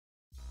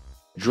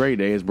Dre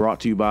Day is brought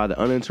to you by the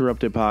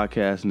Uninterrupted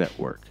Podcast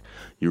Network.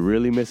 You're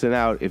really missing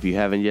out if you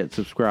haven't yet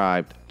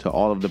subscribed to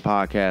all of the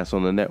podcasts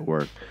on the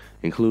network,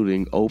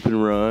 including Open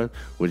Run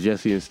with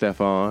Jesse and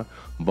Stefan,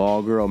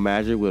 Ball Girl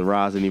Magic with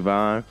Roz and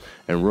Yvonne,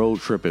 and Road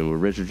Tripping with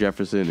Richard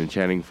Jefferson and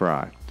Channing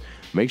Frye.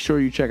 Make sure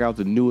you check out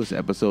the newest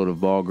episode of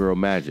Ball Girl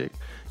Magic.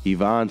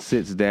 Yvonne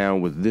sits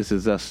down with This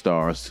Is Us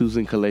star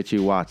Susan Kelechi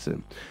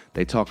Watson.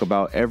 They talk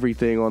about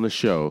everything on the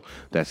show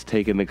that's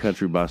taken the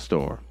country by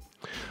storm.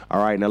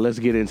 All right, now let's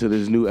get into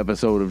this new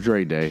episode of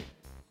Dre Day.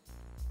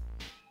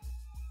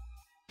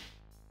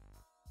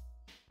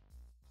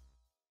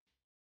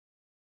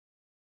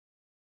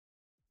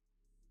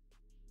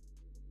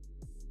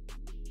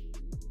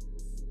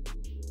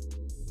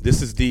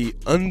 This is the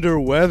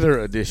underweather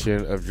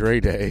edition of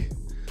Dre Day.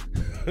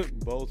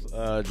 Both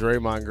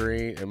Draymond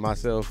Green and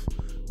myself,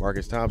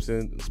 Marcus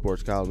Thompson,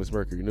 sports columnist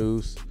Mercury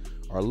News,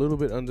 are a little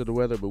bit under the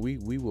weather, but we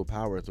will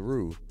power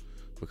through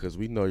because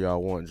we know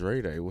y'all want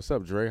Dre Day. What's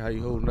up, Dre? How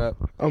you holding up?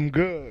 I'm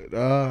good.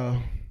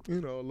 A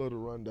little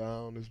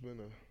rundown. It's been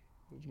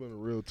a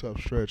real tough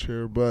stretch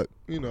here, but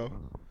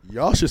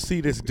Y'all should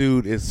see this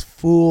dude is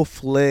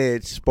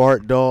full-fledged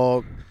Spark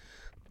Dog.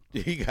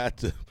 He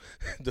got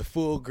the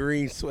full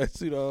green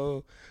sweatsuit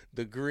on,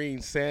 the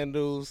green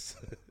sandals.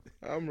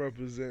 I'm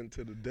representing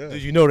to the death.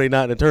 Did you know they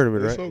not in the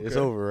tournament, It's right? okay. It's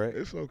over, right?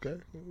 It's okay.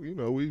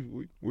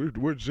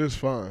 We're just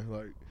fine.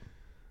 Like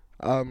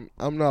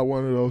I'm not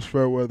one of those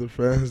fair weather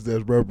fans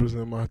that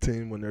represent my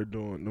team when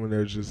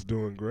they're just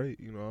doing great.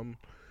 I'm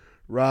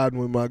riding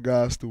with my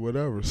guys through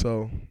whatever.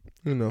 So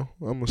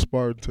I'm a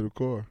Spartan to the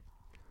core.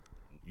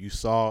 You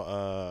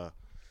saw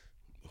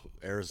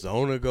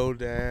Arizona go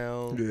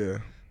down. Yeah.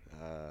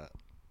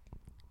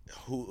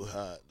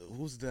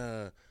 Who's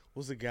the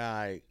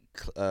guy?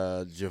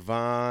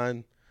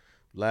 Javon.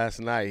 Last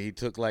night he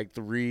took like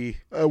 3.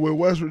 With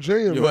West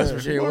Virginia, man. West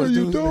Virginia, what what's are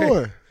you dude's doing?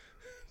 name?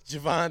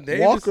 Javon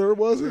Davis. Walker,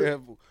 was it? Yeah.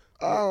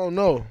 I don't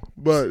know,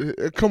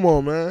 but come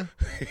on, man.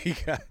 He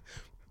got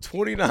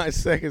 29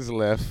 seconds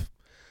left.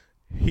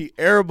 He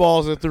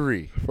airballs a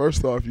 3.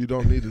 First off, you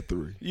don't need a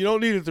 3. You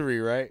don't need a 3,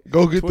 right?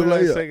 Go get the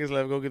 29 layup. seconds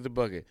left. Go get the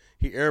bucket.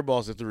 He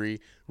airballs a 3.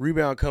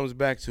 Rebound comes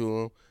back to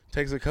him.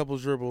 Takes a couple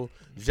dribble.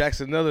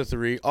 Jacks another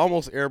 3.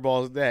 Almost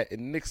airballs that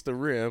and nicks the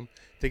rim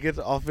to get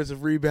the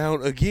offensive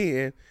rebound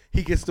again.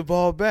 He gets the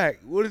ball back.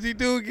 What does he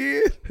do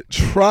again?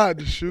 Tried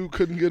to shoot,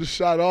 couldn't get a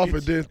shot off,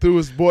 and then threw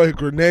his boy a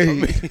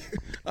grenade.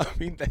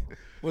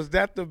 Was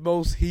that the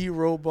most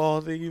hero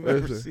ball thing you've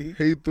ever seen?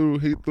 He threw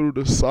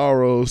the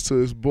sorrows to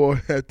his boy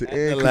at the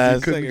end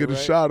because he couldn't get a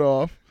shot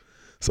off.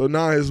 So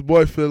now his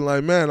boy feeling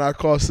like, man, I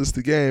cost us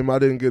the game. I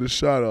didn't get a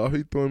shot off.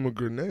 He threw him a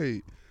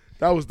grenade.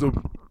 That was the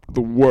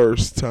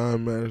worst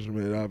time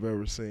management I've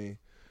ever seen.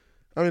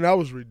 I mean, that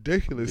was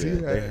ridiculous. Yeah,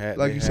 He had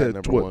like you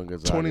said,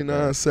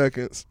 29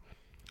 seconds.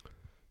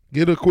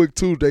 Get a quick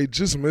 2. They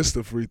just missed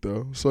the free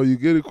throw. So you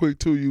get a quick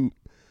 2.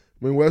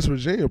 West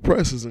Virginia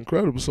press is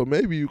incredible. So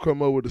maybe you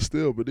come up with a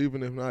steal, but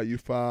even if not, you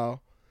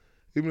foul.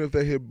 Even if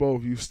they hit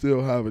both, you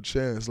still have a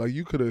chance. Like,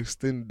 you could have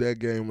extended that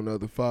game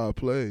another 5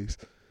 plays.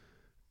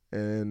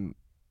 And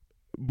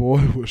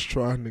boy was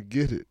trying to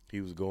get it. He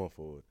was going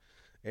for it.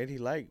 And he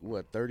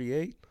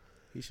 38?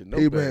 He should know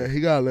Hey, better. man, he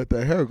got to let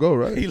that hair go,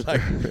 right? He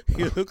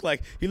looked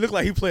like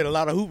he played a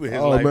lot of hoop in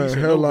his oh, life. Man, He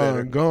should know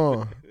better. hairline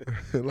gone.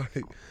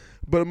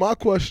 But my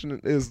question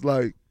is,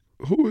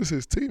 who is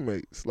his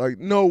teammates? Like,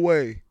 no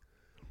way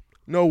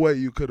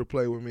you could have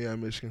played with me at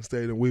Michigan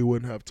State and we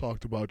wouldn't have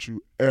talked about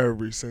you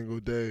every single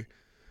day.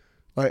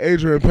 Like,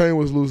 Adrian Payne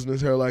was losing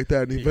his hair like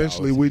that, and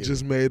eventually we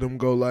just made him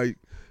go like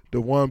the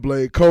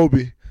one-blade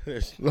Kobe.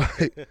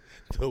 Like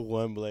the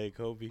one-blade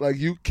Kobe. Like,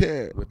 you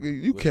can't be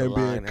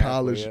in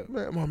college.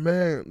 Man, my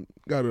man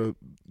got a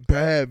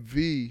bad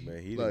V. Man,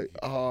 it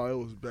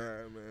was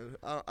bad, man.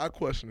 I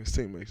question his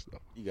teammates, though.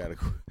 You got to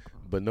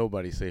but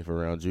nobody's safe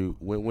around you.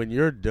 When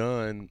you're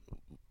done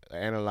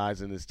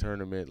analyzing this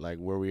tournament, like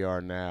where we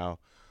are now,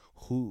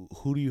 who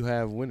do you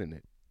have winning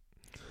it?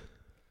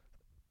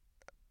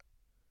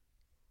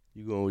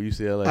 You go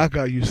UCLA. I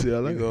got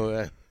UCLA. You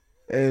go,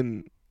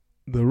 and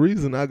the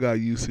reason I got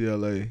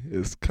UCLA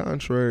is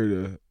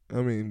contrary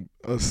to,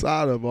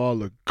 aside of all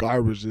the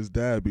garbage his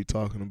dad be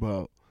talking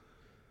about,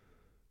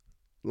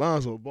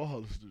 Lonzo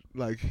Ball,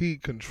 he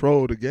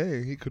controlled the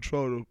game. He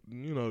controlled,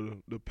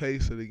 the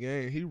pace of the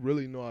game. He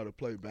really know how to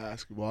play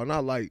basketball. And I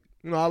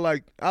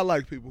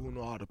like people who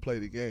know how to play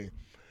the game.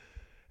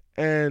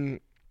 And,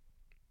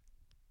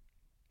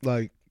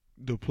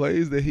 the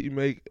plays that he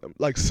make,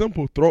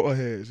 simple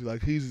throw-aheads.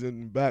 He's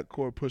in the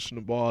backcourt pushing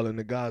the ball, and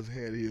the guy's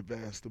ahead, he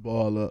advanced the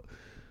ball up.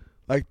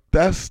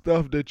 That's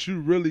stuff that you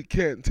really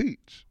can't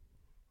teach.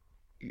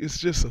 It's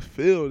just a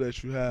feel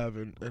that you have.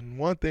 And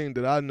one thing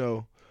that I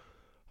know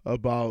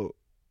about,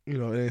 an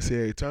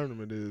NCAA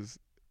tournament is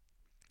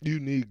you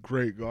need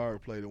great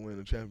guard play to win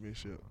a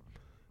championship.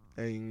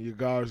 And your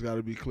guards got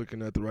to be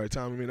clicking at the right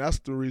time. That's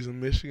the reason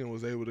Michigan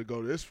was able to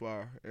go this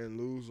far and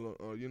lose,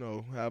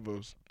 have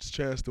a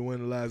chance to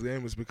win the last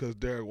game is because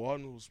Derek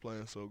Walton was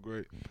playing so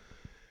great.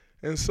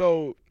 And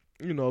so,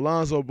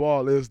 Lonzo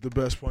Ball is the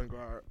best point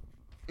guard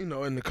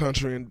in the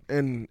country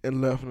and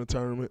left in the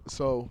tournament.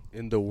 So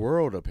In the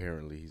world,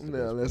 apparently, he's the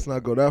yeah, best let's player.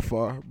 not go that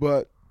far.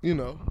 But he's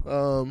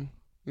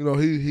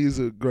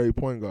a great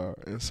point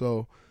guard, and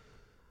so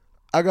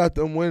I got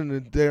them winning.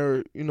 And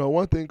there,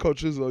 one thing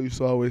Coach Izzo used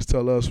to always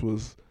tell us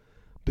was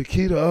the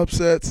key to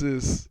upsets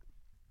is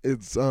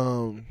it's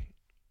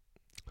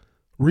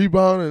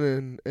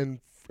rebounding and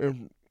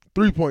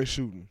 3-point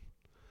shooting.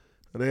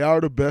 And they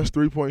are the best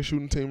 3-point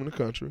shooting team in the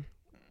country,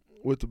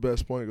 with the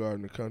best point guard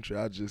in the country.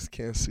 I just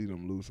can't see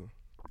them losing.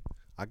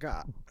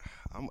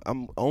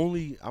 I'm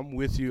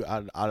with you.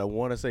 I don't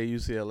want to say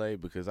UCLA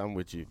because I'm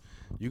with you.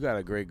 You got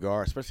a great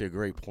guard, especially a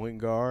great point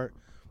guard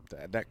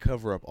that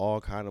cover up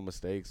all kind of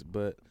mistakes.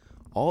 But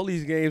all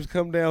these games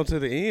come down to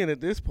the end. At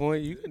this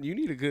point, you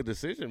need a good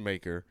decision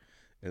maker,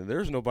 and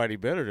there's nobody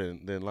better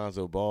than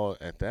Lonzo Ball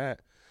at that.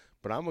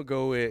 But I'm gonna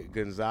go with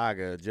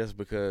Gonzaga just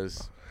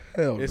because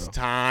it's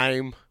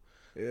time.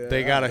 Yeah,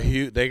 They got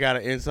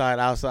an inside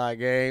outside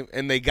game,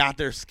 and they got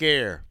their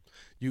scare.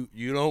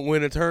 You don't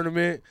win a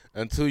tournament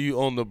until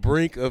you on the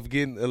brink of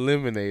getting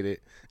eliminated,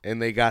 and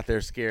they got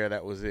their scare.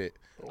 That was it.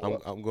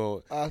 I'm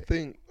going. I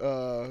think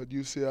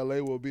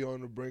UCLA will be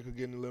on the brink of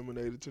getting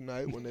eliminated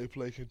tonight when they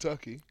play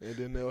Kentucky, and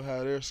then they'll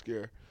have their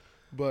scare.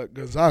 But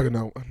Gonzaga,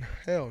 no,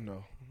 hell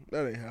no,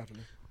 that ain't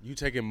happening. You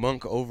taking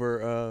Monk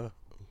over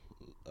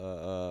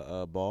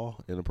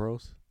Ball in the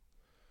pros?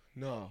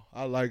 No,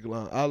 I like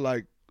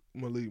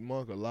Malik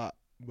Monk a lot,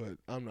 but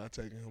I'm not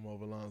taking him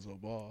over Lonzo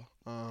Ball.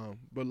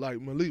 But like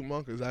Malik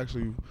Monk is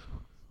actually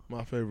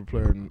my favorite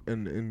player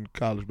in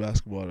college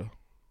basketball.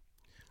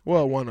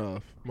 Well, one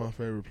of my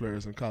favorite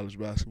players in college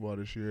basketball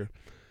this year.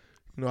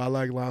 I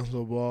like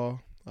Lonzo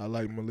Ball, I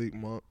like Malik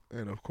Monk,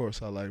 and of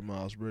course I like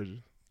Miles Bridges.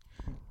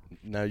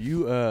 Now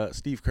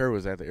Steve Kerr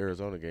was at the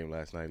Arizona game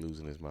last night,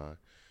 losing his mind,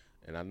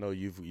 and I know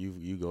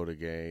you go to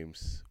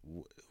games.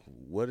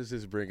 What does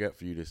this bring up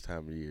for you this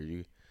time of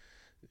year?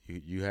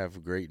 You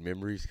have great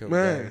memories coming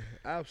back? Man,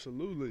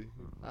 absolutely.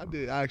 I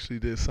actually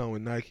did something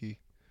with Nike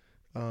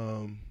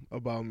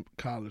about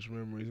college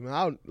memories.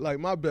 Man,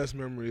 my best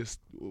memory is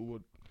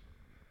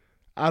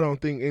I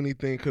don't think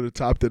anything could have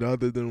topped it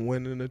other than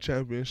winning the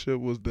championship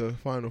was the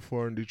Final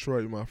Four in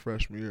Detroit my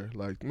freshman year.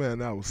 Like, man,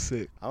 that was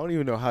sick. I don't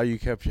even know how you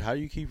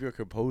keep your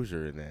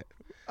composure in that.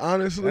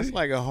 Honestly, That's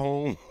like a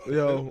home.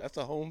 Yo, that's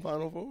a home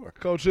Final Four.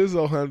 Coach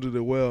Izzo handled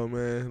it well,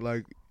 man.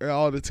 Like,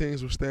 all the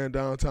teams were staying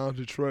downtown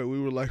Detroit. We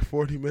were like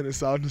 40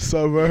 minutes out in the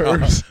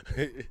suburbs.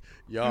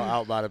 Y'all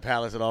out by the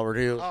Palace at Auburn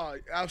Hills? Oh,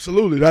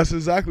 absolutely. That's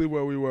exactly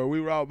where we were. We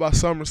were out by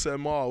Somerset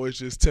Mall,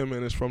 which is 10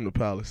 minutes from the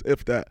Palace,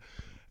 if that.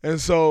 And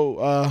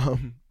so,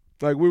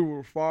 we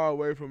were far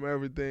away from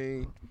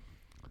everything.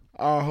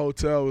 Our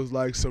hotel was,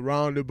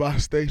 surrounded by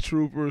state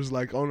troopers,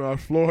 on our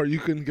floor. You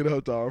couldn't get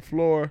up to our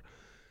floor.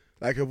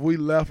 Like, if we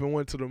left and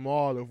went to the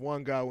mall, if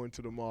one guy went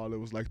to the mall, it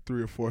was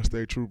 3 or 4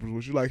 state troopers,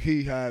 which,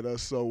 he had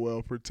us so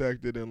well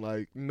protected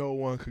and, no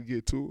one could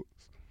get to us.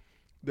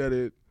 That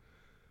it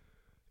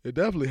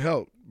definitely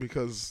helped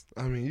because,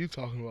 you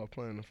talking about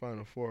playing the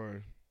Final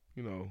Four,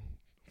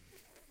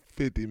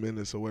 50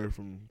 minutes away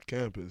from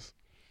campus.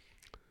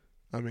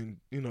 10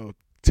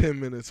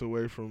 minutes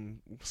away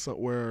from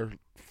where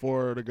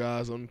 4 of the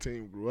guys on the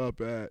team grew up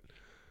at.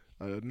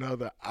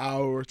 Another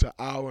hour to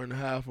hour and a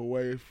half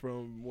away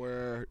from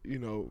where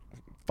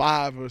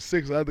 5 or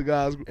 6 other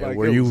guys. And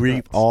where you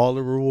reap all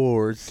the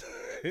rewards.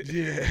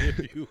 Yeah,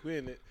 if you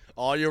win it,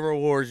 all your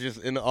rewards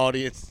just in the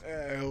audience.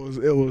 Yeah,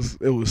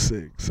 it was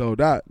sick. So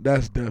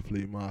that's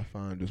definitely my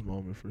fondest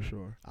moment for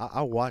sure.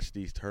 I watch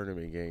these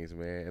tournament games,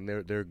 man, and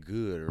they're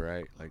good,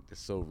 right? It's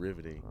so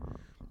riveting.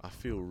 I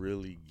feel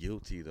really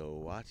guilty though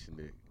watching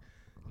it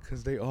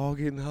because they all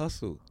getting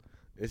hustled.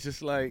 It's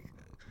just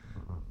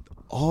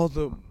all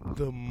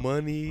the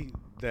money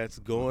that's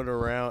going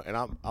around, and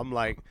I'm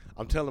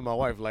telling my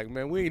wife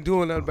man, we ain't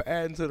doing nothing but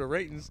adding to the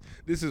ratings.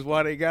 This is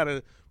why they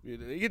getting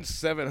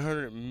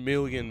 $700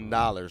 million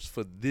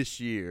for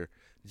this year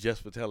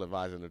just for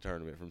televising the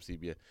tournament from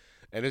CBS.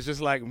 And it's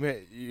just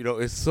man,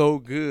 it's so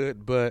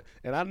good,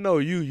 and I know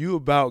you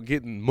about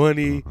getting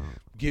money,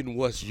 getting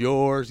what's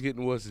yours,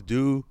 getting what's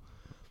due.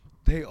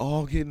 They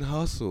all getting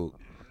hustled.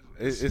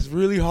 It's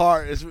really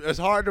hard. It's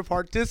hard to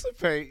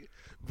participate,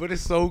 but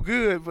it's so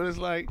good. But it's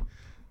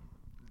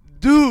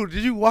dude,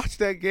 did you watch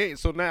that game?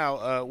 So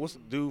now, what's the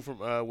dude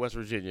from West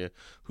Virginia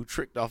who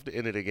tricked off the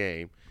end of the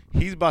game?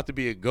 He's about to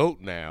be a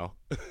GOAT now,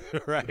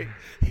 right?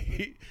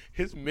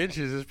 His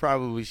mentions is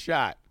probably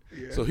shot.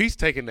 Yeah. So he's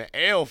taking the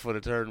L for the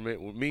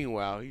tournament.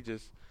 Meanwhile, he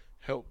just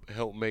help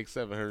make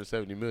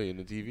 $770 million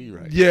in TV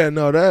right. Yeah,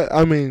 no,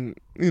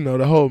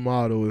 the whole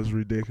model is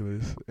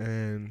ridiculous,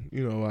 and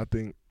I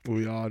think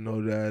we all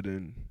know that.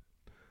 And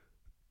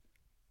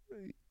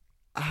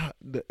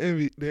the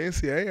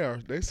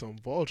NCAA they some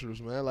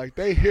vultures, man.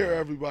 They hear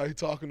everybody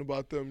talking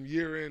about them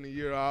year in and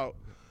year out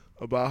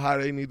about how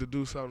they need to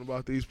do something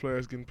about these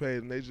players getting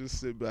paid, and they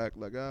just sit back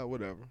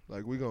whatever.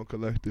 We gonna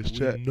collect this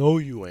check. We know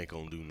you ain't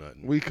gonna do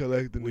nothing. We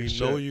collecting this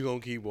check. We know you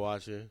gonna keep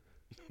watching.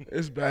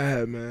 It's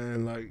bad,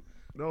 man.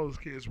 Those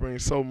kids bring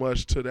so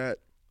much to that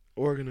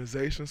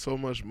organization, so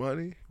much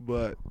money,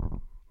 but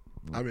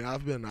I mean,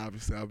 I've been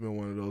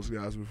one of those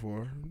guys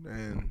before,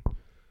 and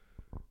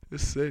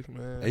it's sick,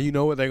 man. And you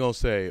know what they're gonna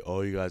say?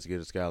 Oh, you guys get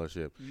a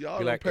scholarship. Y'all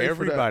Be don't like pay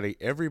for that.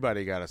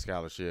 everybody got a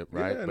scholarship,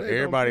 right? Yeah, but they don't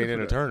everybody pay in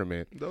for a that.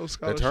 tournament. Those The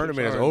scholarships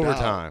tournament is are endowed.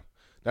 overtime.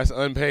 That's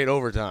unpaid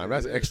overtime.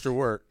 That's It is. extra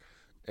work,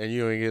 and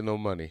you ain't getting no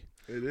money.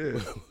 It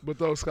is, but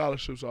those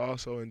scholarships are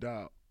also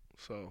endowed.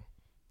 So,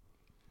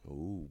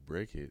 Ooh,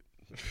 break it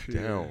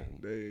yeah, down.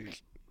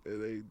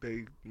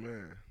 they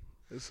man,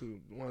 it's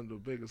one of the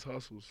biggest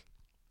hustles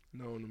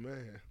known to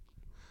man.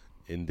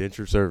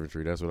 Indentured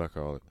servantry. That's what I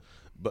call it.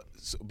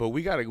 But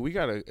we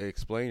gotta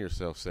explain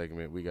yourself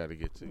segment. We gotta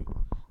get to.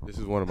 This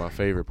is one of my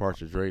favorite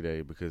parts of Dre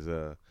Day because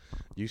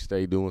you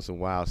stay doing some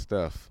wild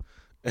stuff,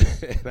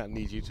 and I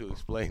need you to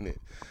explain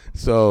it.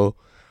 So,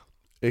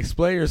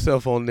 explain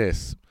yourself on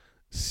this.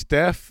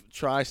 Steph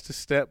tries to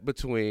step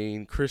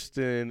between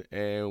Kristen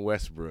and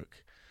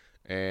Westbrook,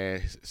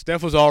 and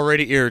Steph was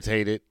already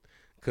irritated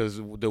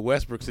because the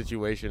Westbrook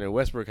situation, and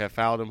Westbrook had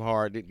fouled him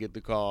hard, didn't get the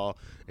call,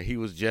 and he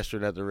was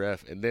gesturing at the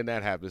ref, and then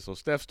that happened. So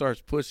Steph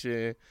starts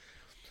pushing.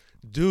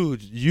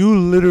 Dude, you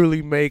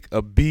literally make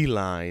a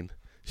beeline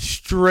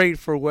straight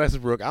for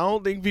Westbrook. I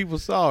don't think people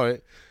saw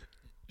it.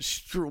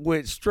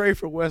 Went straight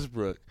for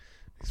Westbrook.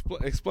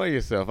 Explain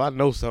yourself. I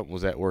know something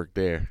was at work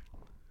there.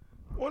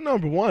 Well,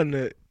 number one,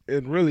 it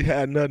really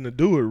had nothing to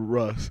do with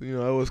Russ. You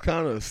know, it was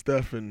kind of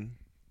Steph and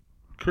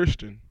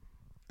Christian,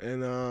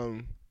 and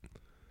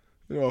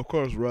you know, of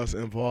course, Russ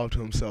involved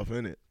himself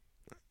in it,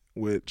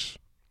 which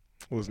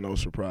was no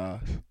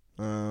surprise.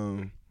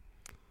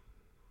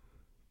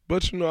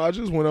 But you know, I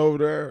just went over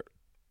there,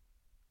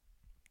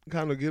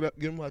 kind of get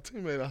my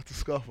teammate out the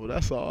scuffle.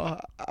 That's all.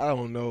 I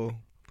don't know.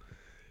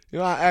 You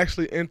know, I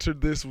actually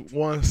entered this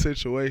one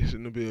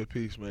situation to be a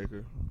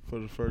peacemaker for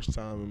the first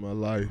time in my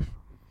life.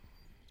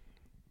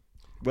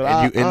 But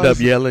and you end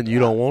honestly, up yelling, you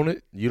don't want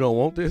it? You don't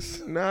want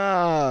this?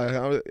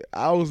 Nah,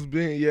 I was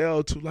being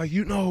yelled to, like,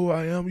 you know who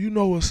I am. You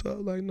know what's up.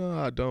 Like, no,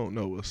 I don't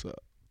know what's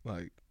up.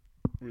 Like,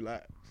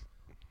 relax.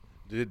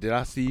 Did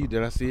I see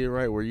it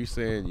right? Were you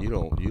saying you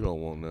don't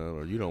want none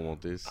or you don't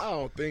want this? I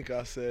don't think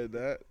I said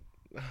that.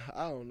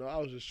 I don't know. I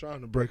was just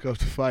trying to break up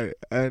the fight.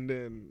 And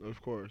then,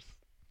 of course,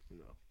 you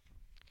know,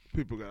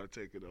 people got to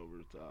take it over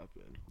the top.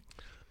 And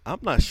I'm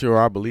not sure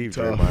I believe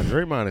Tough. Draymond.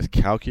 Draymond is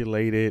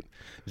calculated.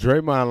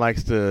 Draymond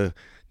likes to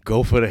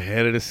go for the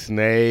head of the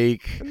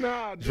snake.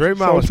 nah,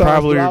 Draymond was sometimes,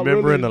 probably but I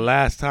remembering really- the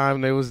last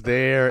time they was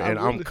there, I and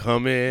I'm really-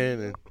 coming.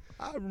 And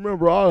I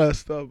remember all that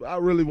stuff. I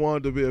really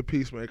wanted to be a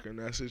peacemaker in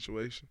that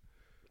situation.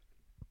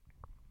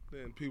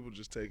 Then people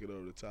just take it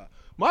over the top.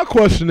 My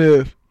question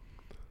is,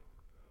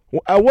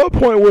 at what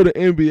point will the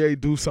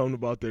NBA do something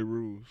about their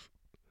rules?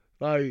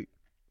 Like,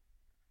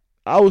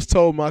 I was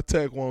told my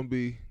tech won't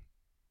be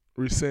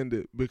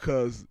rescinded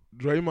because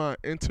Draymond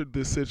entered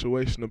this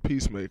situation a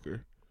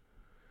peacemaker,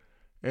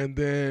 and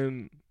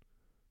then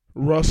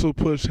Russell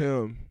pushed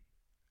him,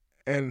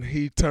 and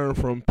he turned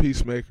from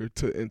peacemaker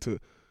into.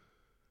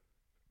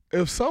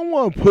 If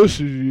someone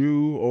pushes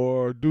you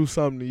or do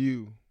something to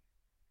you,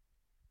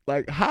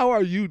 like, how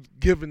are you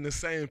given the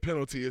same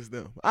penalty as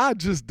them? I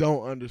just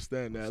don't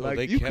understand that. so like,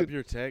 they you kept could,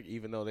 your tech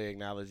even though they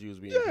acknowledged you as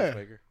being Yeah. a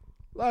peacemaker?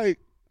 like,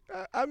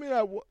 I mean,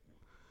 I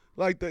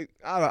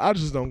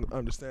just don't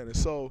understand it.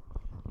 So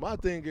my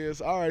thing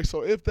is, all right,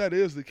 so if that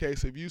is the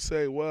case, if you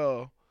say,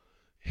 well,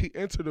 he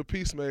entered a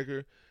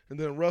peacemaker and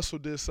then Russell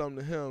did something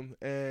to him,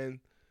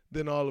 and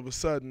then all of a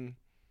sudden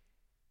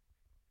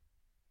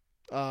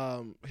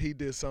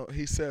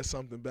he said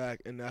something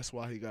back, and that's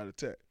why he got a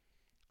tech.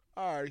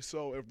 All right,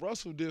 so if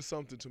Russell did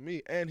something to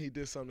me and he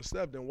did something to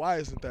Steph, then why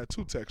isn't that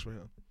 2 techs for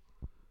him?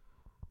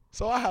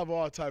 So I have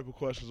all type of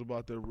questions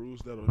about their rules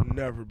that'll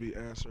never be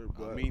answered.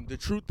 But I mean, the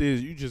truth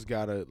is, you just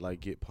gotta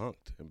get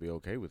punked and be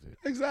okay with it.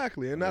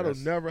 exactly, and I mean, that'll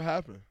that's- never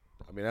happen.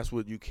 I mean, that's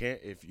what you can't.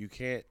 If you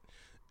can't,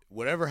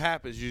 whatever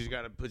happens, you just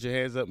gotta put your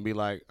hands up and be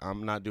like,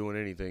 "I'm not doing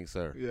anything,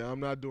 sir." Yeah, I'm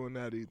not doing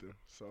that either.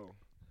 So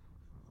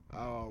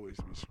I'll always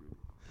be screwed.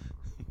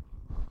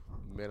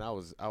 Man, I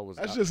was.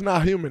 That's just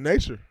not human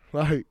nature.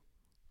 Like,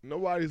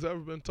 nobody's ever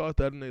been taught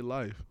that in their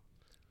life.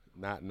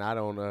 not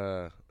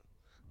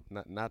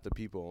the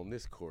people on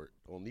this court,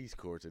 on these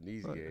courts and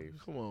these Like,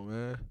 games. come on,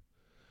 man.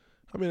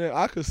 I mean,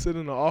 I could sit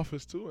in the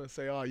office too and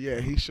say, "Oh yeah,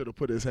 he should have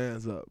put his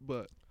hands up."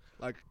 But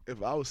like,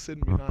 if I was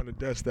sitting behind the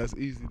desk, that's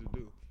easy to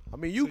do. I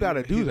mean, you So got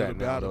to you do heat that of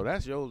the now, battle.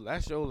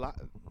 though.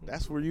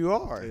 That's where you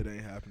are. It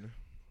ain't happening.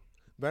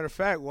 Matter of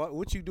fact,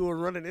 what you doing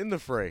running in the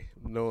fray,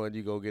 knowing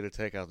you go get a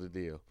take out the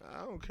deal?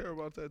 I don't care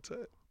about that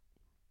tech.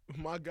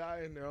 My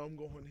guy in there, I'm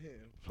going in.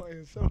 Plain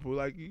and simple.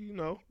 Like, you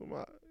know,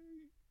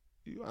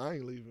 I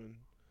ain't leaving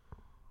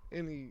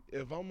any.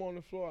 If I'm on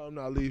the floor, I'm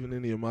not leaving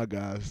any of my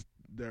guys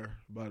there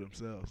by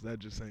themselves. That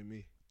just ain't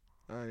me.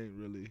 I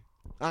ain't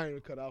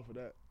even cut out for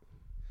that.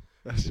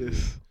 That's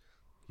just.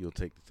 You'll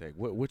take the take.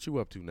 What you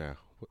up to now?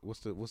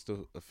 What's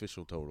the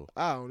official total?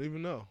 I don't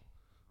even know.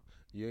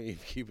 You ain't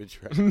even keeping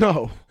track.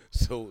 No,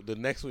 So the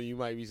next one you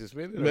might be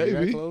suspended. Are you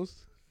Maybe. that close?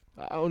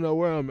 I don't know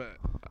where I'm at.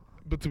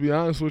 But to be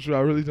honest with you, I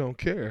really don't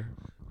care.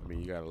 I mean,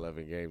 you got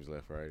 11 games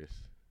left, right?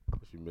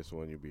 If you miss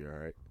one, you'll be all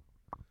right.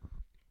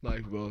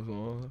 Life goes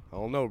on. I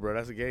don't know, bro.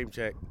 That's a game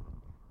check.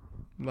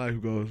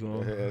 Life goes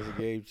on. That's a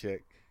game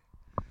check.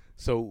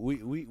 So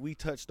we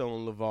touched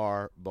on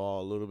LeVar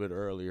Ball a little bit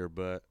earlier,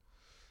 but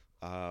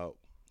a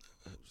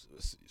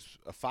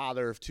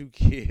father of 2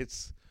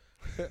 kids,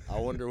 I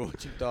wonder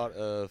what you thought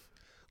of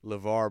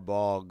LeVar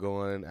Ball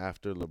going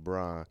after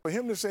LeBron. For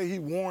him to say he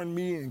warned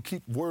me and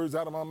keep words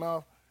out of my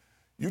mouth,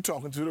 you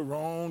talking to the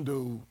wrong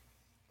dude.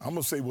 I'm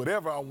gonna say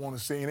whatever I want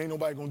to say, and ain't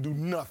nobody gonna do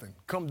nothing.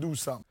 Come do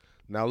something.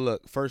 Now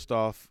look, first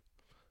off,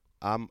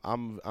 I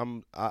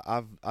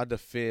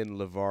defend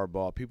LeVar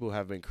Ball. People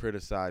have been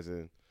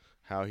criticizing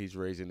how he's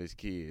raising his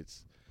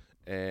kids,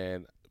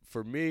 and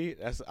for me,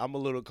 I'm a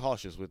little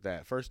cautious with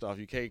that. First off,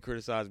 you can't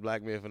criticize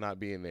black men for not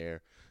being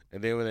there,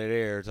 and then when they're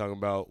there, talking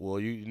about, well,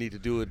 you need to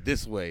do it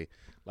this way.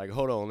 Like,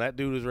 hold on, that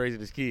dude is raising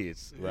his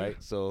kids, right?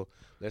 So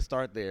let's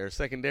start there.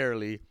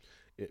 Secondarily,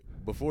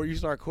 before you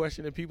start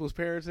questioning people's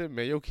parenting,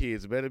 man, your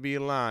kids better be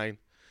in line.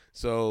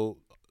 So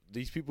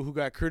these people who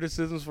got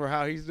criticisms for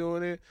how he's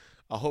doing it,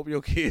 I hope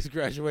your kids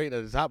graduate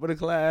at the top of the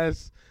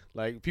class.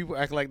 Like, people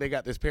act like they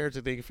got this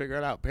parenting thing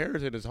figured out.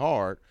 Parenting is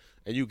hard,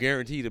 and you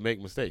guarantee to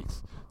make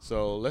mistakes.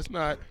 So let's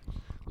not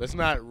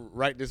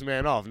write this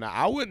man off. Now,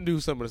 I wouldn't do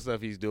some of the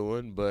stuff he's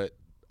doing, but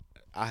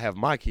I have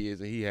my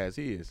kids and he has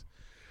his.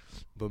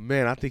 But,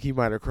 man, I think he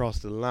might have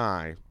crossed the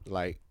line,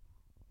 like,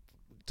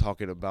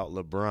 talking about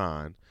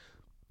LeBron.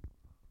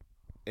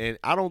 And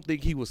I don't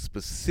think he was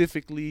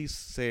specifically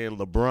saying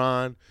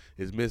LeBron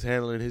is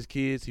mishandling his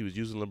kids. He was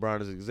using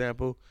LeBron as an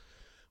example.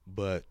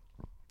 But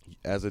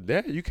as a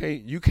dad, you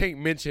can't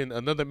mention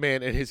another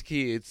man and his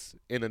kids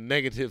in a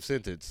negative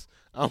sentence.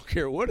 I don't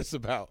care what it's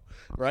about,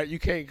 right? You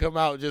can't come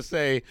out and just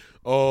say,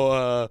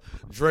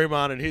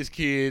 Draymond and his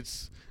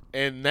kids,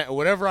 and that,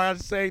 whatever I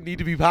say need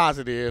to be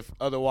positive.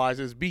 Otherwise,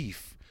 it's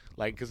beef.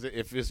 Like, because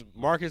if it's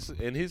Marcus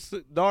and his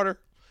daughter,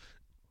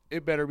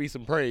 it better be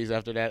some praise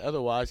after that.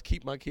 Otherwise,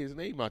 keep my kid's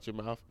name out your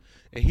mouth.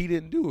 And he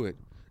didn't do it.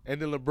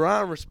 And then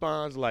LeBron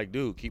responds like,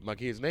 dude, keep my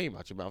kid's name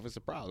out your mouth. It's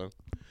a problem.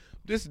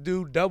 This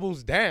dude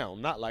doubles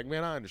down. Not like,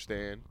 man, I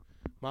understand.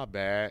 My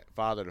bad.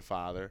 Father to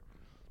father.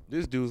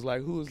 This dude's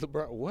like, who is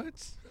LeBron? What?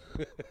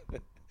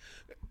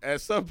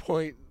 At some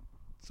point,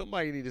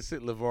 somebody need to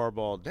sit LeVar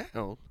Ball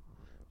down.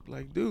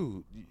 Like,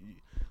 dude,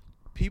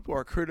 people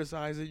are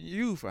criticizing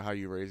you for how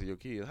you're raising your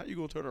kids. How you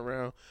going to turn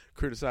around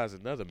criticize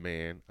another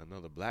man,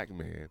 another black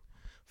man,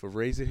 for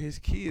raising his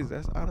kids?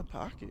 That's out of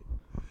pocket.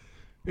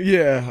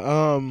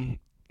 Yeah.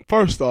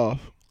 First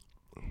off,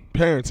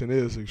 parenting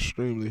is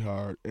extremely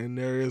hard, and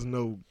there is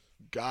no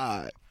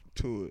guide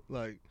to it.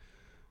 Like,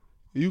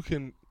 you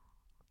can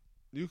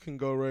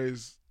go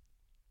raise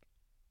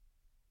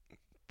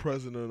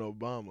President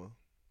Obama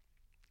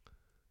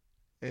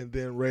and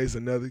then raise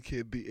another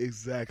kid the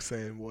exact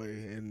same way,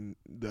 and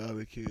the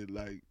other kid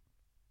like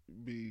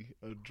be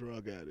a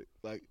drug addict.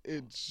 Like,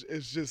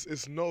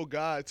 it's no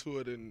guide to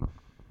it, and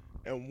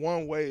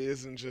one way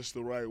isn't just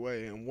the right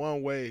way. And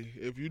one way,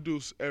 if you do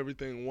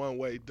everything one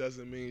way,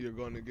 doesn't mean you're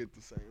going to get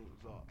the same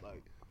result.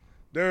 Like,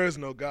 there is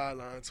no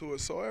guideline to it.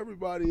 So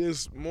everybody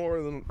is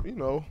more than,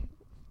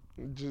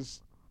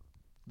 just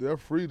they're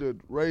free to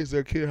raise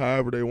their kid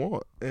however they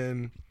want.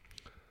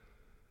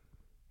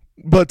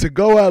 But to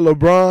go at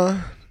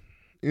LeBron,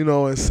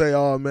 and say,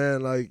 oh,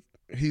 man, like,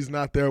 he's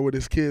not there with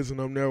his kids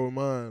and I'm there with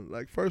mine.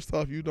 Like, first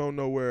off, you don't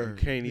know where you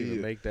can't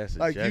even make that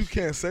suggestion. Like, you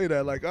can't say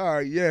that. Like, all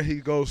right, yeah,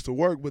 he goes to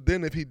work, but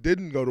then if he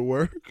didn't go to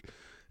work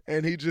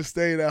and he just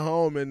stayed at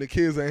home and the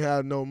kids ain't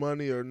had no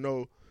money or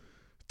no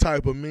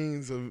type of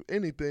means of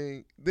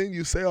anything, then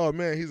you say, oh,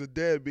 man, he's a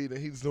deadbeat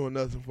and he's doing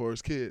nothing for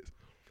his kids.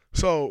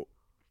 So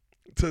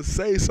to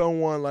say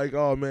someone like,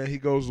 oh, man, he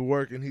goes to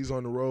work and he's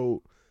on the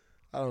road,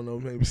 I don't know,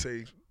 maybe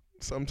say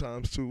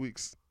sometimes 2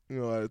 weeks, at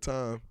a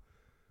time.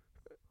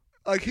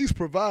 Like, he's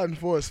providing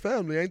for his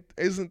family.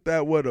 Isn't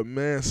that what a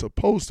man's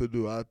supposed to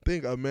do? I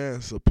think a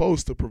man's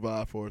supposed to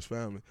provide for his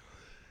family.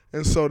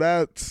 And so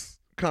that's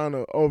kind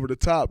of over the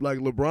top. Like,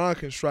 LeBron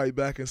can strike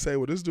back and say,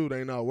 well, this dude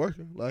ain't not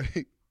working.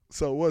 Like,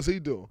 so what's he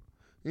doing?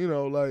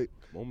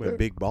 Moment,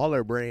 big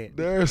baller brand.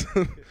 There's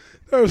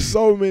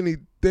so many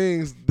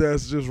things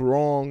that's just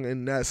wrong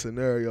in that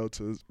scenario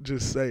to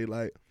just say,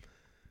 like,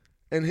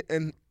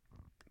 and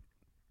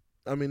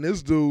I mean,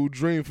 this dude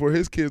dreamed for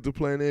his kids to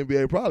play in the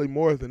NBA probably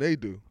more than they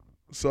do.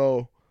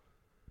 So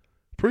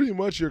pretty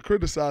much you're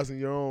criticizing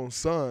your own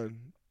son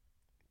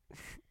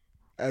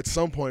at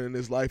some point in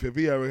his life. If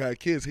he ever had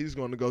kids, he's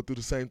going to go through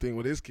the same thing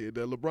with his kid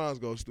that LeBron's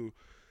goes through.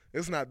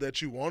 It's not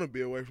that you want to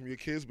be away from your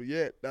kids, but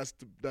yet that's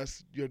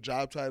your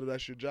job title.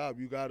 That's your job.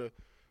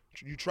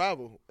 You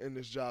travel in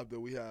this job that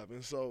we have,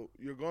 and so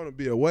you're going to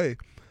be away.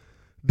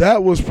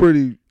 That's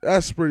pretty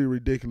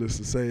ridiculous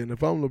to say. And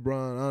if I'm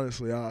LeBron,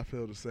 honestly, I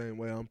feel the same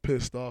way. I'm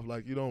pissed off.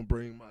 Like, you don't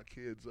bring my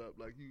kids up.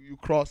 Like, you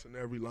crossing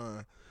every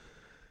line.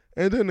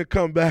 And then to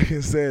come back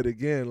and say it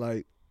again,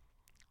 like,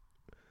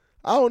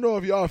 I don't know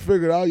if y'all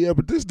figured out yet,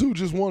 but this dude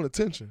just want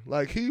attention.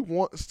 Like, he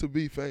wants to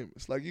be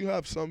famous. Like, you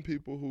have some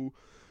people who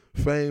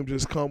fame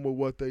just come with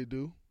what they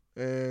do,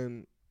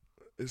 and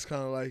it's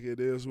kind of like it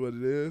is what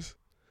it is.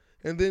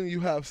 And then you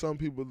have some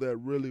people that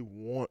really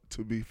want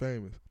to be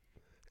famous.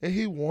 And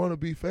he want to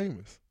be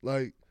famous.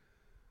 Like,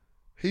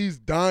 he's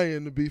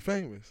dying to be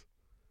famous.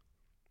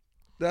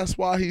 That's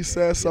why he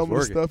says some of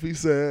the stuff he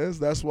says.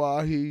 That's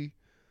why he,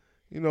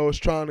 is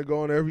trying to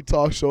go on every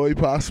talk show he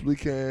possibly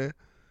can.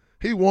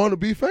 He want to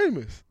be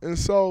famous. And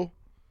so,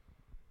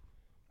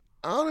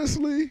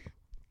 honestly,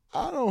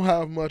 I don't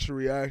have much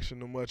reaction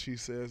to much he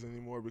says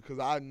anymore because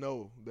I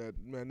know that,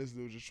 man, this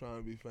dude's just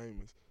trying to be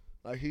famous.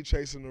 Like, he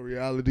chasing a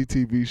reality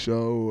TV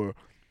show or,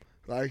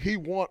 like, he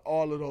want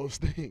all of those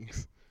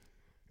things.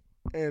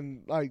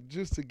 And, like,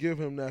 just to give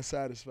him that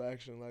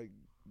satisfaction, like,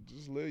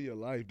 just live your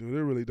life, dude.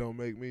 It really don't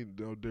make me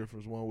no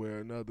difference one way or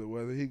another,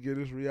 whether he get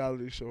his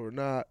reality show or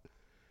not,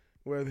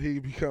 whether he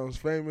becomes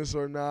famous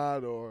or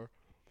not, or,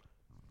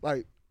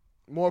 like,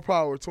 more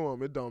power to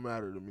him. It don't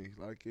matter to me.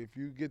 Like, if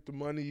you get the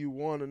money you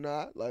want or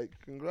not, like,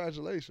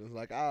 congratulations.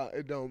 Like,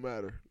 it don't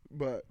matter.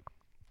 But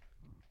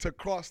to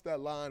cross that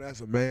line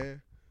as a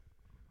man,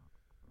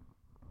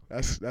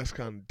 that's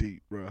kind of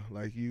deep, bro.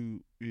 Like,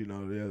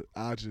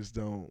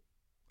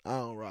 I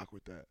don't rock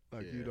with that.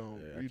 Like, you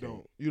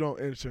don't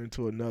enter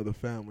into another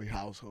family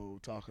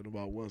household talking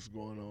about what's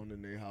going on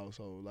in their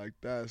household. Like,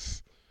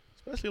 that's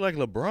especially like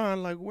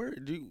LeBron. Like,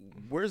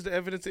 where's the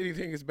evidence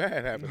anything is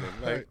bad happening?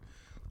 Like,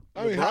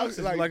 I mean, LeBron's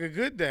like a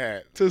good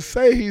dad. To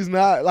say he's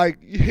not, like,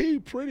 he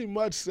pretty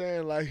much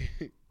saying like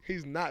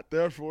he's not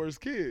there for his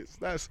kids.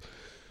 That's,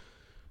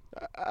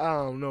 I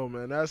don't know,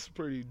 man. That's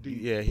pretty deep.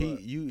 Yeah,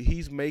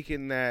 he's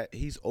making that.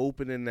 He's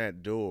opening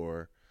that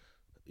door.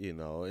 He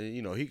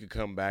could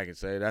come back and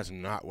say that's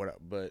not what.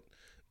 But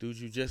dude,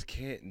 you just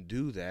can't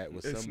do that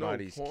with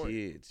somebody's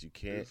kids.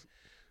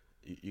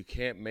 You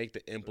can't make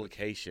the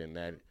implication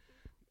that.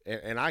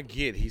 And I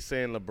get he's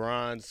saying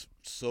LeBron's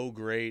so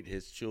great,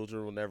 his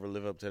children will never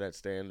live up to that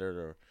standard,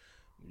 or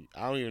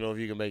I don't even know if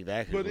you can make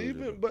that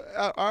conclusion. But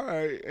all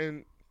right,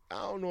 and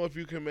I don't know if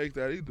you can make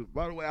that either.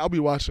 By the way, I'll be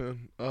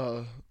watching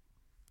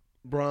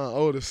Bron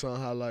oldest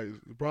son highlights,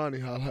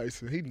 Bronny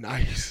highlights, and he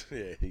nice.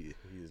 Yeah, he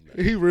is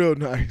nice. He real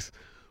nice.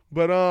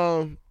 But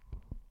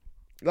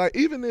like,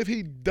 even if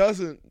he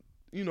doesn't,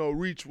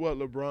 reach what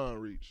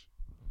LeBron reached,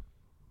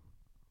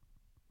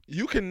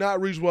 you cannot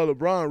reach what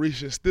LeBron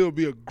reached and still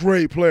be a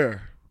great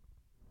player.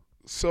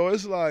 So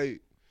it's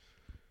like,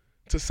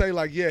 to say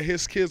like, yeah,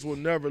 his kids will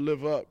never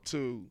live up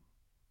to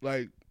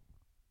like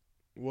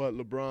what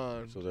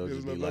LeBron. So they'll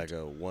just be like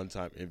a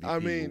one-time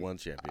MVP, one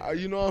champion.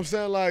 You know what I'm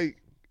saying?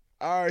 Like,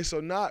 all right, so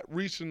not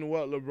reaching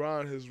what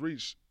LeBron has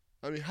reached.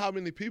 I mean, how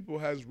many people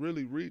has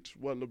really reached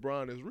what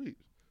LeBron has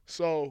reached?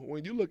 So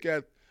when you look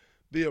at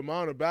the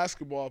amount of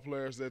basketball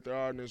players that there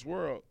are in this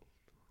world,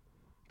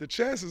 the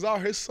chances are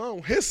his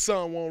son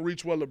won't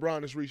reach what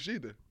LeBron has reached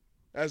either,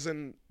 as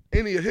in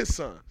any of his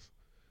sons,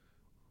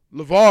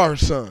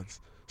 LeVar's sons.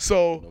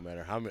 So no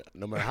matter how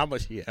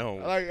much he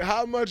owns, like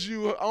how much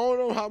you own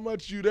him, how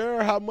much you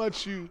there, how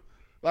much you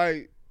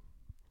like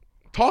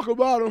talk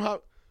about him,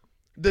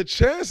 the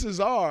chances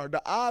are,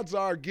 the odds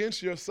are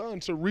against your son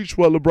to reach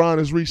what LeBron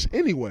has reached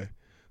anyway.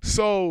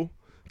 So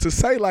to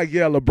say like,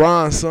 yeah,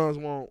 LeBron's sons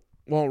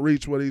won't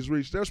reach what he's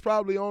reached, there's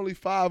probably only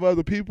 5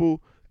 other people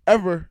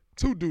ever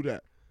to do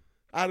that.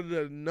 Out of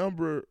the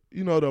number,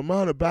 the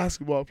amount of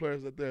basketball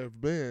players that there have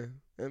been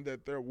and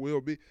that there will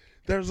be,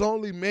 there's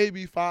only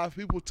maybe 5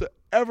 people to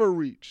ever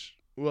reach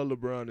what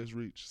LeBron has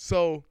reached.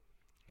 So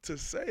to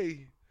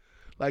say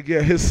like,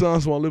 yeah, his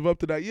sons won't live up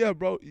to that, yeah,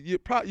 bro,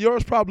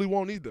 yours probably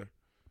won't either.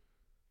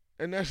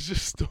 And that's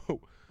just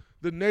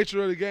the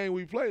nature of the game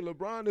we play.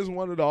 LeBron is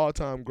one of the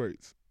all-time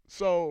greats.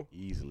 So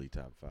easily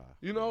top 5.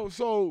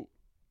 So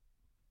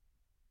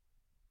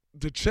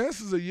the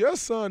chances of your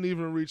son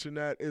even reaching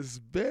that is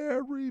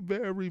very,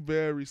 very,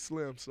 very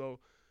slim. So,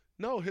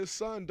 no, his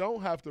son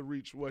don't have to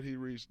reach what he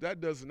reached. That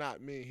does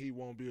not mean he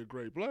won't be a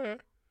great player.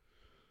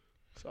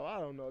 So, I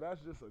don't know. That's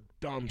just a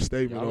dumb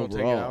statement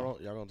overall.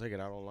 Y'all gonna take it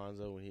out on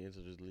Lonzo when he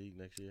enters this league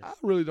next year? I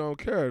really don't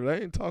care.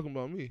 They ain't talking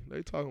about me.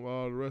 They talking about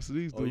all the rest of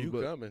these dudes. Oh,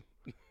 you coming.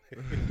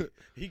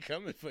 He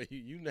coming for you.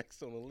 You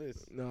next on the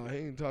list. No, he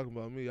ain't talking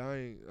about me. I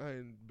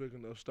ain't big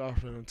enough star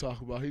for him to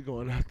talk about. He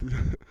going after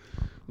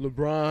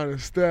LeBron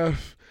and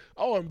Steph.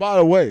 Oh, and by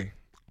the way,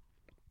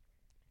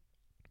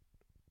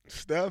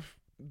 Steph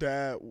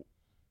dad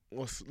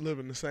was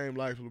living the same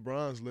life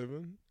LeBron's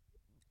living,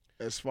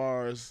 as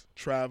far as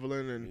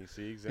traveling and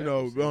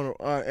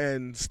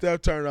and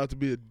Steph turned out to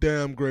be a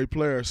damn great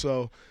player.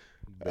 So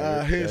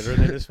better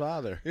than his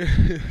father.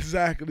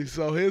 Exactly.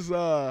 So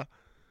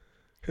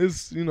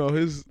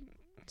his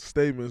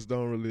statements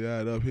don't really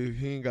add up.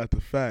 He ain't got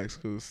the facts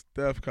because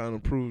Steph kind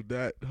of proved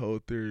that whole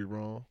theory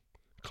wrong.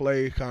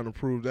 Clay kind of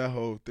proved that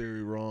whole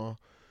theory wrong.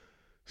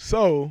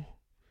 So,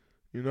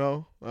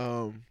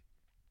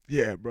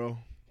 yeah, bro,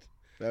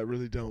 that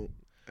really don't.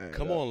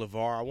 Come on,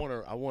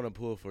 LeVar. I wanna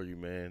pull for you,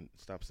 man.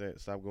 Stop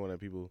going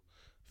at people.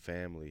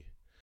 Family.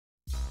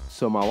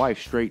 So my wife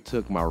straight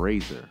took my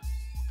razor.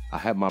 I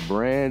had my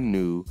brand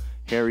new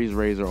Harry's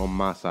razor on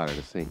my side of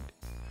the sink.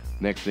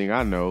 Next thing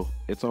I know,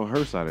 it's on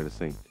her side of the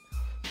sink.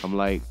 I'm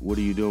like, what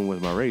are you doing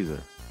with my razor?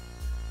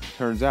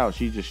 Turns out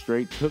she just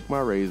straight took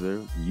my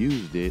razor,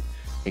 used it,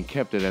 and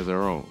kept it as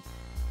her own.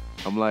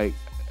 I'm like,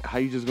 how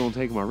you just gonna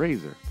take my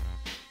razor?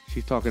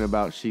 She's talking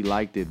about she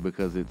liked it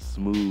because it's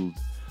smooth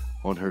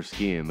on her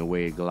skin, the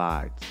way it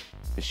glides.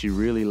 And she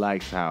really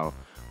likes how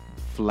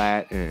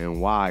flat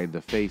and wide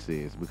the face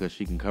is because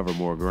she can cover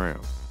more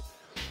ground.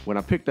 When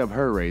I picked up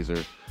her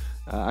razor,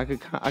 I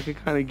could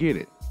kind of get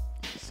it.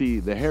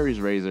 See, the Harry's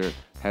razor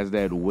has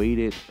that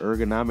weighted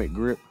ergonomic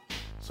grip,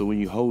 so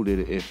when you hold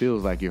it, it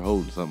feels like you're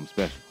holding something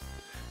special.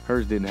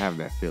 Hers didn't have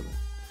that feeling.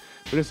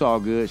 But it's all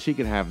good. She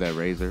can have that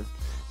razor.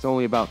 It's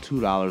only about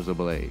 $2 a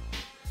blade.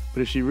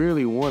 But if she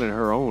really wanted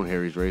her own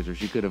Harry's razor,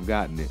 she could have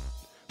gotten it.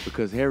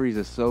 Because Harry's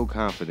is so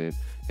confident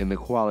in the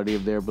quality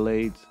of their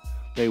blades,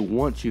 they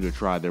want you to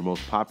try their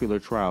most popular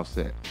trial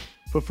set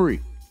for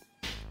free.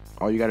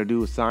 All you got to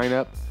do is sign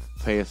up,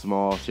 pay a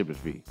small shipping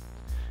fee.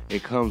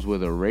 It comes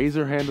with a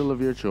razor handle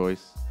of your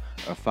choice,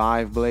 a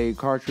 5-blade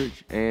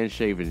cartridge, and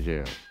shaving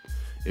gel.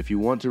 If you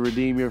want to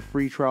redeem your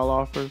free trial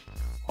offer,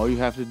 all you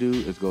have to do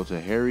is go to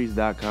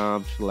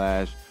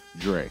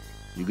harrys.com/Dre.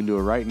 You can do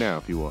it right now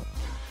if you want.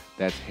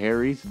 That's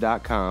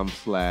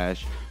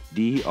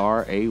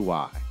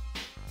harrys.com/DRAY.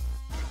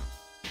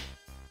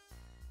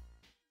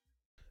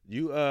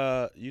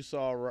 You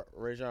saw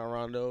Rajon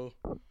Rondo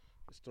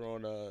is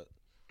throwing a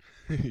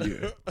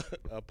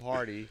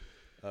party,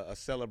 a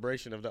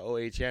celebration of the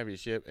OA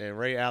championship, and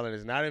Ray Allen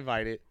is not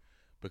invited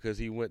because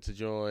he went to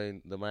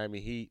join the Miami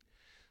Heat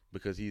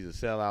because he's a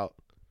sellout,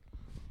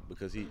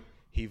 because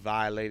he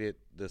violated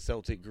the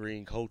Celtic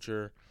green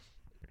culture,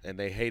 and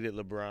they hated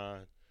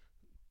LeBron.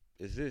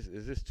 Is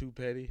this too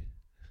petty?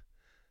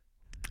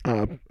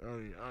 I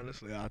mean,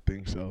 honestly, I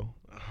think so.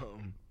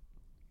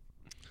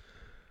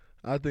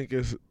 I think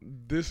this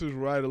is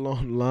right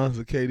along the lines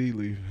of KD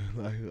leaving.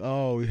 Like,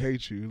 oh, we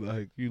hate you.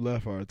 Like, you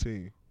left our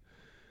team.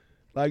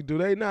 Like, do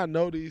they not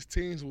know these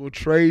teams will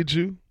trade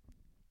you?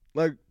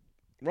 Like,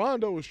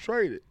 Rondo was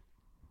traded.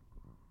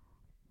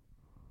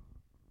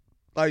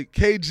 Like,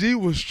 KG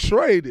was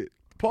traded.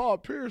 Paul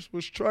Pierce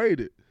was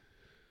traded.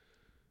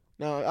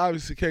 Now,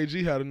 obviously,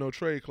 KG had a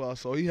no-trade clause,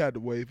 so he had to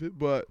waive it.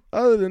 But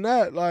other than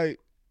that, like,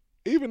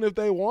 even if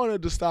they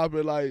wanted to stop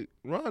it, like,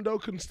 Rondo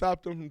couldn't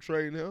stop them from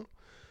trading him.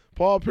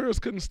 Paul Pierce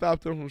couldn't stop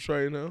them from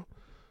trading him.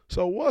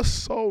 So what's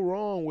so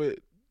wrong with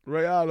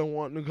Ray Allen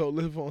wanting to go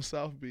live on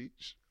South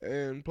Beach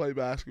and play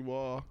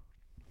basketball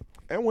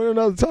and win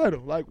another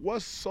title? Like,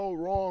 what's so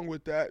wrong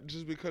with that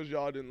just because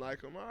y'all didn't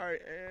like him? All right,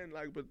 and,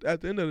 like, but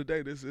at the end of the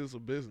day, this is a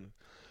business.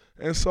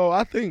 And so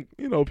I think,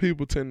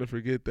 people tend to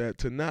forget that,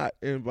 to not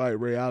invite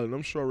Ray Allen.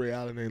 I'm sure Ray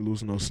Allen ain't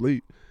losing no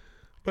sleep.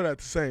 But at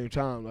the same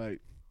time,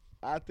 like,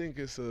 I think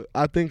it's a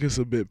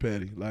bit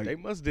petty. Like, they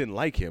must didn't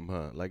like him,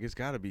 huh? Like, it's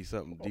got to be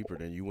something deeper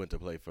than you went to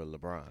play for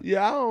LeBron.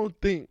 Yeah, I don't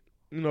think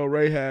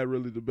Ray had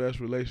really the best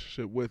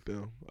relationship with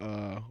them,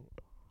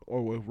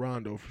 or with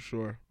Rondo for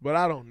sure. But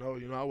I don't know.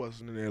 I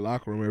wasn't in their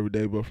locker room every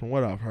day, but from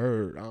what I've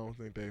heard, I don't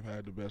think they've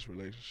had the best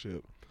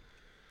relationship.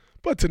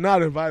 But to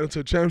not invite him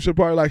to a championship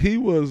party, like, he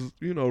was,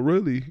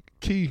 really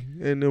key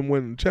in them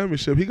winning the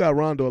championship. He got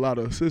Rondo a lot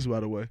of assists, by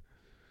the way.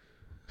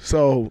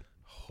 So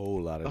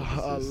Whole lot of them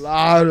assists. A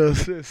lot of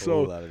assists.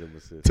 Whole So lot of them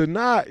assists. to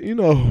not,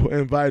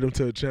 invite him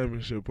to a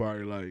championship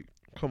party, like,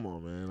 come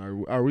on, man.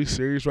 Are we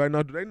serious right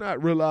now? Do they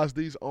not realize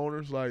these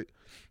owners, like,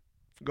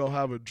 go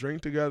have a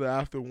drink together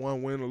after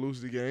one win or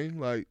lose the game?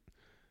 Like,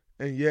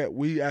 and yet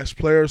we as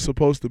players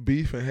supposed to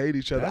beef and hate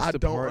each other. That's I the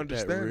don't part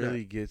understand that.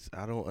 Really gets.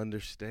 I don't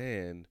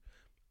understand.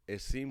 It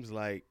seems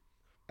like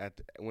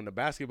when the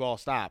basketball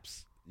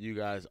stops, you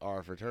guys are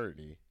a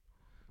fraternity.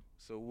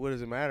 So what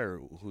does it matter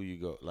who you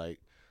go? Like,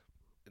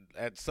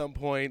 at some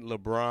point,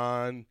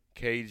 LeBron,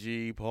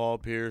 KG, Paul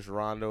Pierce,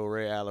 Rondo,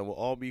 Ray Allen will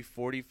all be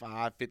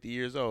 45, 50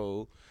 years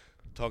old,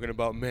 talking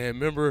about, man,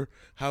 remember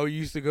how we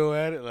used to go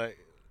at it? Like,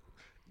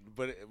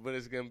 but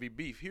it's gonna be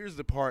beef. Here's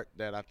the part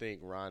that I think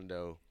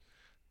Rondo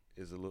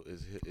is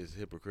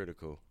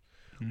hypocritical.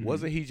 Mm-hmm.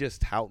 Wasn't he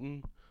just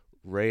touting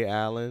Ray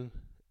Allen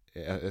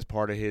as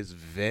part of his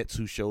vets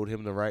who showed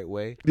him the right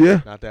way?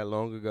 Yeah. Not that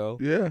long ago.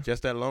 Yeah.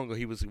 Just that long ago.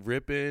 He was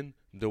ripping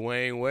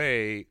Dwayne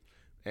Wade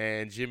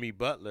and Jimmy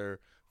Butler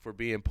for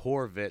being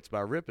poor vets by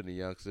ripping the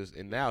youngsters.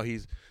 And now he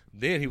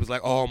was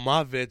like, oh,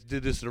 my vets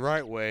did this the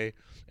right way.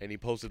 And he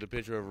posted a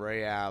picture of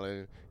Ray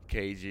Allen,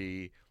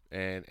 KG,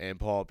 and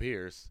Paul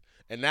Pierce.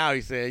 And now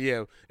he's saying,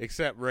 yeah,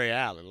 except Ray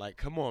Allen. Like,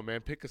 come on, man,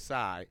 pick a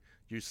side.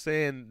 You're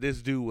saying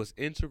this dude was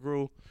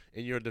integral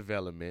in your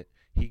development.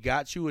 He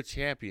got you a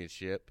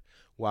championship.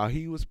 While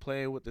he was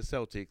playing with the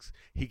Celtics,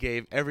 he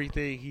gave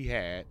everything he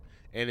had,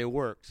 and it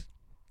worked.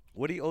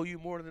 What do he owe you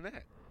more than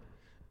that?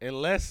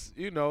 Unless,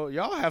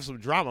 y'all have some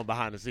drama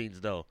behind the scenes,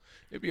 though.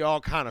 It'd be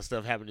all kind of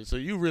stuff happening, so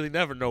you really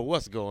never know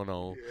what's going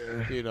on.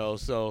 Yeah.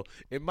 So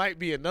it might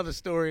be another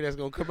story that's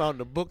going to come out in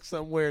the book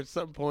somewhere at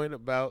some point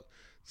about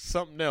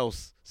something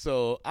else.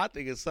 So I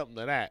think it's something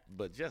to that,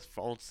 but just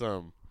on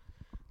some.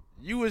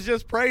 You was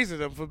just praising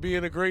him for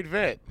being a great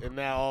vet, and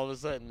now all of a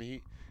sudden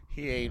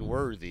he ain't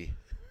worthy.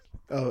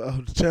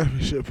 Of the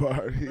championship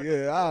party.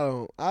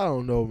 Yeah, I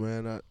don't know,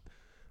 man.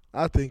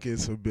 I think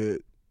it's a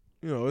bit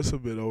it's a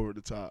bit over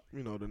the top,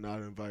 to not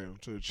invite him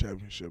to the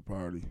championship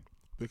party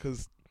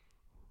because,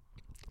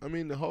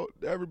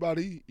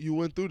 everybody you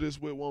went through this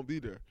with won't be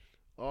there,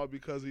 all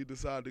because he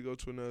decided to go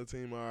to another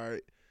team. All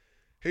right,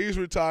 he's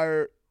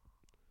retired.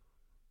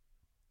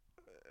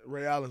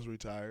 Ray Allen's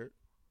retired.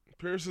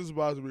 Pierce is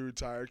about to be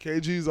retired.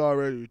 KG's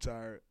already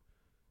retired.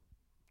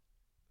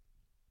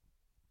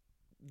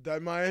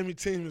 That Miami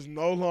team is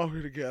no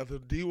longer together.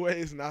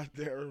 D-Wade's not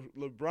there.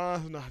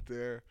 LeBron's not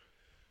there.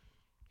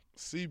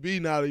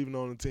 CB not even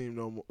on the team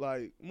no more.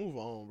 Like, move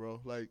on,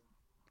 bro. Like,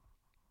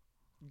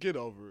 get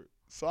over it.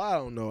 So I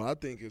don't know. I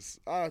think it's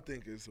a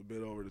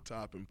bit over the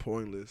top and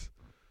pointless.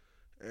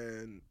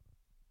 And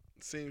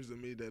it seems to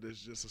me that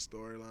it's just a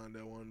storyline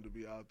that wanted to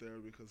be out there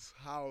because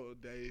how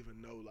would they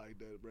even know like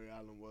that Ray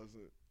Allen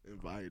wasn't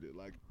invited?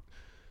 Like,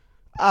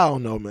 I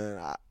don't know,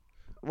 man.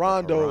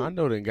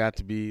 Rondo didn't got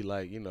to be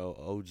like, OG.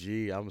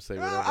 I'm going to say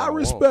whatever I want.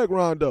 respect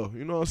Rondo.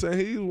 You know what I'm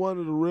saying? He's one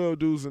of the real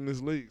dudes in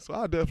this league. So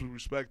I definitely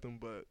respect him,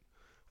 but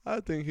I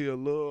think he a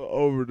little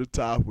over the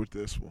top with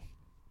this one.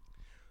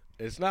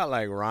 It's not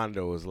like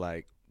Rondo is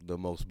like the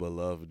most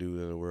beloved dude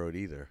in the world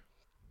either.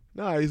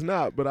 No, he's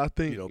not, but I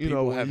think,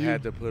 people have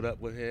had to put up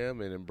with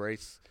him and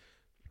embrace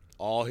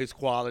all his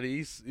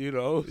qualities,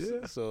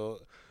 Yeah. So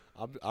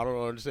I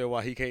don't understand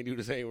why he can't do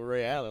the same with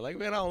Ray Allen. Like,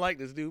 man, I don't like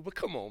this dude, but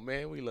come on,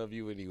 man, we love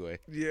you anyway.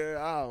 Yeah,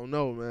 I don't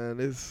know,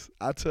 man.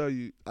 I tell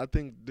you, I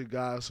think the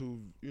guys who've,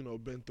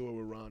 been through it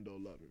with Rondo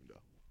love him,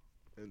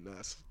 though. And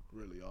that's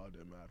really all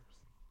that matters.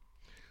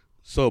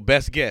 So,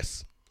 best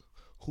guess.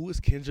 Who is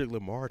Kendrick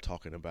Lamar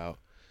talking about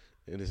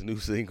in his new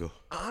single?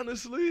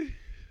 Honestly,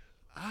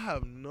 I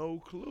have no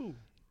clue.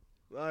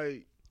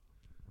 Like,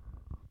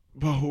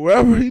 but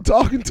whoever he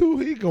talking to,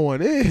 he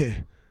going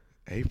in.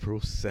 April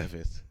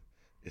 7th.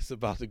 It's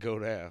about to go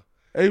down.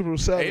 April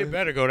 7th. Hey, it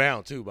better go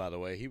down, too, by the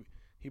way.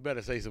 He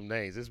better say some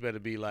names. This better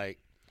be like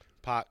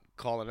Pac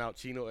calling out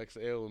Chino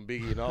XL and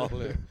Biggie and all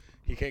that.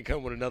 He can't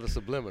come with another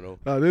subliminal.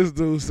 Now, this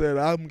dude said,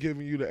 I'm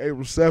giving you the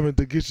April 7th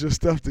to get your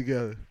stuff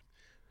together.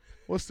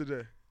 What's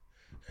today?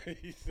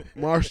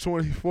 March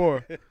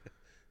 24th.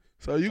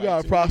 So you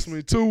got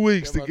approximately 2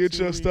 weeks to get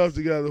your stuff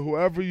together,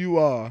 whoever you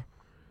are,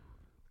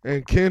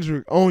 and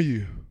Kendrick on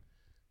you.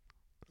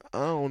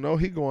 I don't know.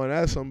 He going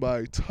at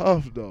somebody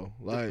tough, though.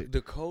 Like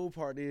the cold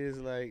part is,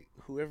 like,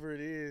 whoever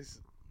it is,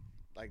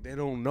 like, they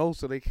don't know,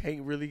 so they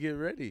can't really get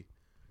ready.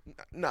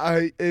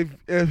 Nah,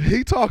 if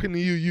he talking to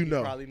you, you know.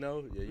 You probably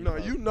know. Yeah,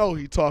 you know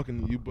he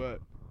talking to you, but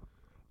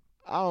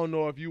I don't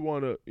know if you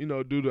want to,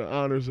 do the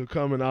honors of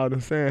coming out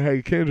and saying,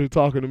 hey, Kendrick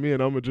talking to me,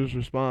 and I'm going to just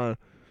respond.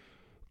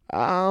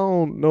 I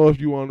don't know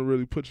if you want to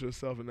really put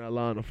yourself in that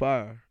line of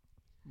fire.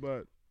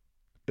 But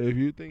if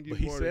you think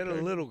he said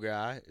a little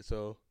guy,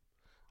 so,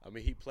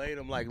 he played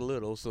him like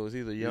little, so it's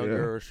either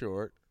younger or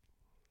short.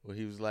 Well,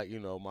 he was like,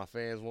 my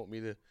fans want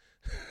me to.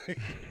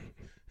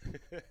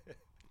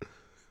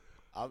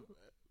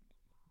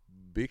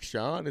 Big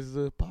Sean is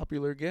a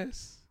popular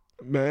guest.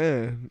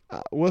 Man,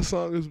 what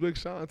song is Big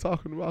Sean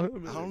talking about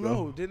him? I don't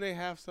know. Didn't they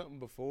have something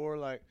before?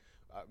 Like,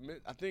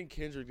 I think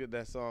Kendrick did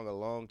that song a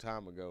long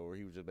time ago where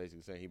he was just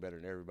basically saying he better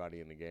than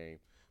everybody in the game.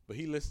 But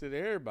he listed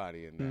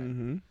everybody in that.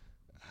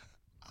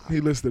 Mm-hmm.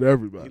 He listed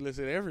everybody. He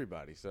listed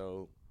everybody.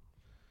 So,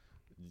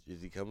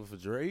 is he coming for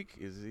Drake?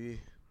 Is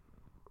he?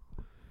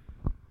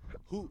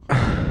 Who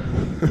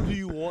do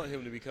you want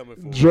him to be coming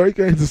for? Drake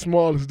ain't the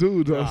smallest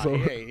dude, though. Nah, so.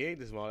 he ain't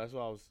the smallest. That's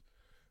why I was.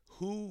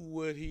 Who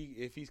would he,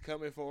 if he's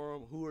coming for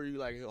him, who are you,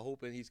 like,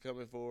 hoping he's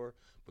coming for?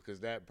 Because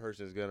that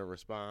person's going to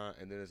respond,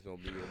 and then it's going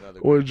to be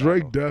another. Well,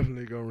 Drake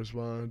definitely going to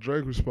respond.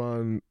 Drake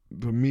respond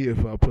to me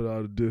if I put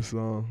out a diss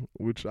song,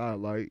 which I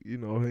like.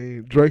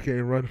 Drake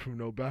ain't running from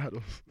no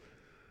battles.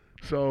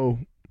 So,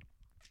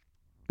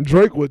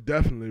 Drake would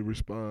definitely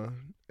respond,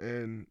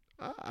 and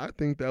I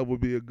think that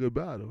would be a good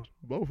battle.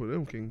 Both of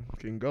them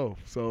can go.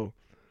 So,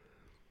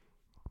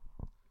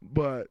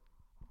 but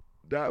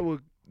that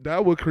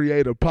would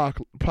create a Pac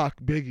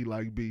Biggie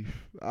like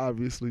beef.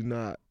 Obviously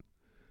not.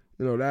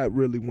 That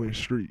really went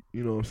street.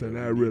 You know what I'm saying?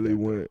 That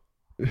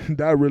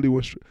really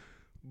went street.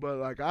 But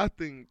like I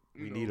think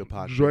need a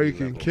Pac Drake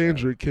and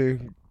Kendrick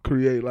can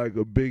create like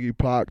a Biggie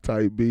Pac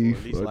type beef. Or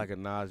at least like a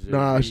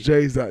Nas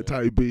Jay's that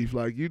type beef.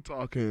 Like you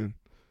talking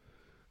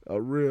a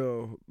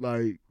real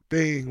like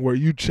thing where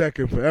you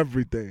checking for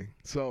everything.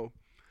 So,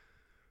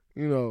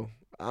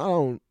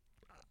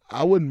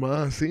 I wouldn't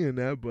mind seeing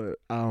that, but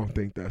I don't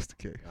think that's the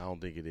case. I don't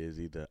think it is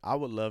either. I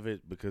would love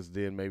it because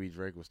then maybe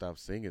Drake would stop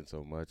singing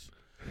so much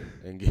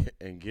and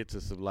get to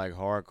some like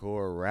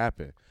hardcore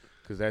rapping.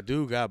 Because that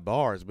dude got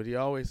bars, but he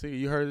always sing.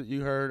 You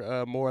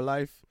heard More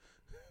Life?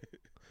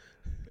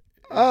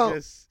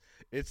 It's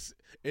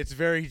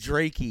very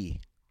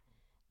Drakey.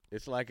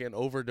 It's like an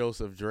overdose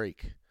of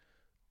Drake.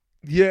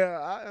 Yeah,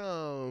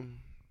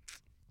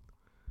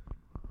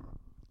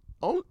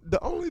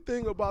 the only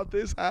thing about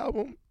this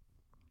album,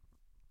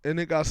 and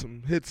it got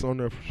some hits on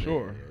there for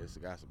sure. Yeah, it's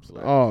got some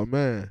slaps. Oh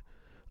man,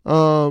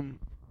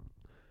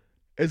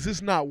 it's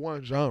just not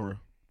one genre.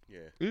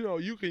 Yeah.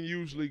 You can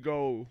usually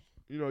go,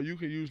 You know, you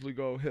can usually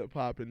go hip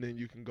hop and then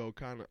you can go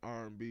kind of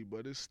R&B,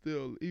 but it's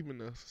still even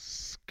the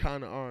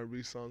kind of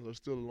R&B songs are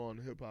still along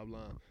the hip hop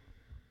line.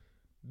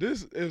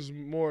 This is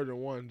more than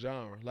one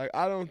genre. Like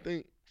I don't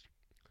think,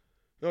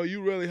 no,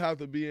 you really have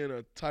to be in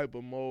a type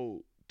of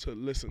mode to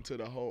listen to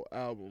the whole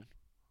album,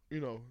 you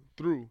know,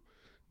 through.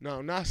 Now,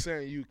 I'm not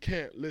saying you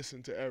can't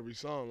listen to every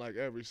song, like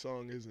every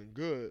song isn't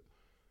good,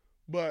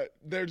 but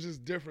they're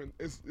just different.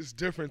 It's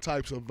different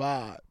types of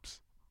vibes,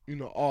 you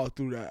know, all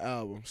through that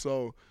album.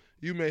 So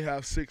you may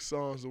have 6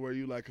 songs where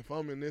you like, if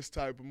I'm in this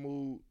type of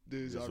mood,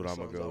 these That's are the what I'm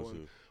songs gonna I go want.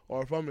 to.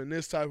 Or if I'm in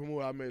this type of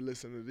mood, I may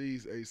listen to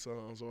these 8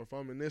 songs. Or if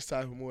I'm in this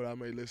type of mood, I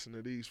may listen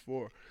to these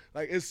 4.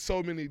 Like, it's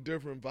so many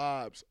different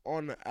vibes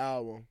on the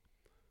album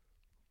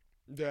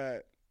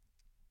that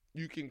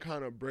you can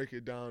kind of break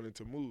it down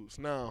into moods.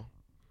 Now,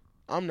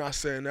 I'm not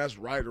saying that's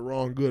right or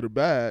wrong, good or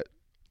bad,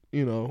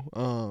 you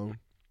know.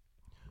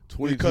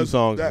 22 because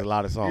songs that- is a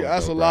lot of songs. Yeah,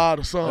 that's though, a bro. lot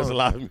of songs. That's a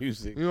lot of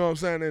music. You know what I'm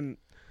saying? And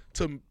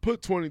to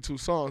put 22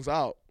 songs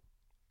out,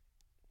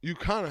 you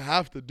kind of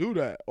have to do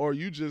that, or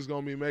you just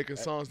gonna be making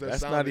songs that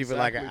That's sound not even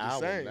like exactly an the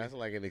album. same. That's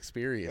like an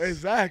experience.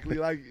 Exactly.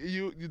 Like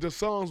the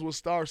songs will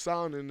start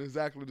sounding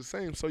exactly the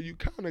same. So you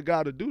kind of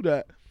got to do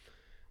that,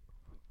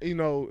 you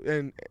know.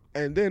 And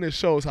then it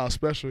shows how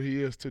special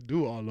he is to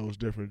do all those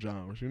different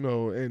genres, you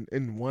know.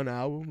 In one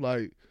album,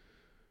 like,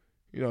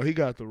 you know, he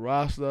got the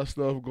Rasta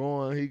stuff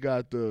going. He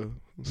got the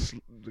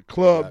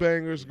club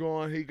bangers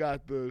going. He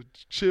got the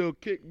chill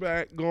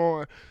kickback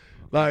going.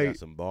 He Like, got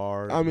some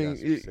bars. I he mean, got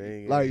some it-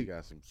 singing, like- he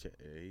got some.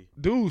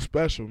 dude,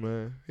 special,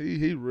 man.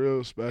 He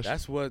real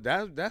special.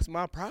 That's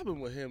my problem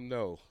with him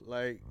though.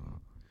 Like,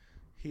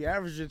 he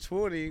averaging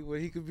 20 when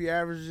he could be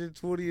averaging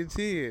 20 and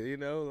 10. You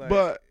know, like,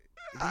 but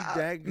he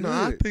that good. no,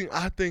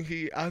 I think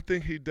he definitely I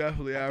think he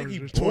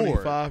averaging bored.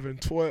 25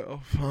 and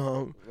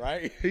 12.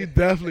 right? He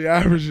definitely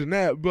averaging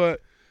that,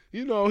 but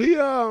you know, he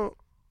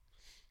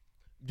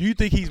Do you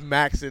think he's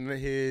maxing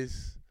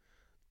his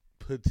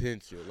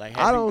potential? Like,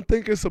 I don't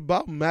think it's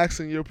about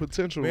maxing your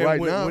potential man, right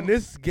when, now. when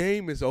this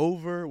game is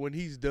over, when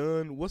he's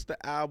done, what's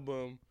the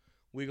album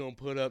we gonna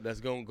put up that's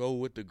gonna go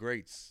with the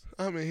greats?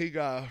 I mean, he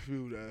got a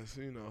few that's,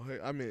 you know,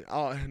 I mean,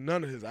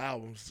 none of his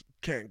albums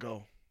can't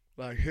go.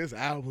 Like, his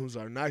albums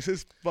are nice.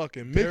 His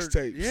fucking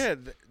mixtapes. Yeah,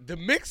 the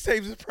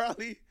mixtapes is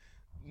probably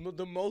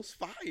the most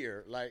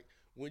fire. Like,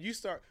 when you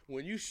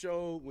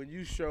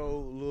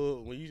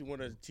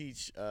want to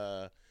teach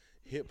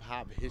hip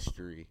hop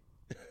history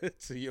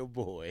to your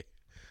boy,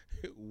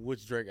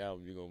 which Drake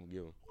album you gonna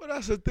give him? Well,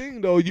 that's the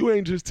thing, though. You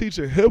ain't just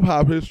teaching hip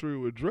hop history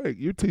with Drake.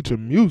 You're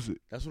teaching music.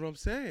 That's what I'm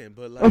saying.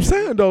 But like, I'm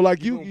saying, though,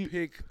 like, you you gonna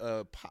pick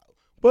pop.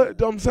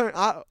 but I'm saying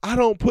I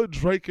don't put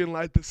Drake in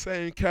like the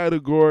same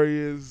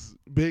category as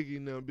Biggie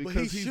and them But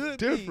because he he's should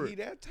different. be. He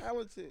that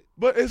talented.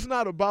 But it's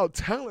not about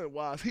talent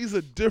wise. He's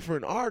a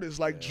different artist.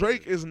 Like,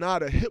 Drake is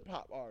not a hip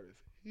hop artist.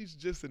 He's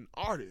just an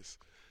artist.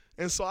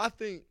 And so I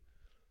think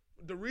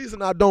the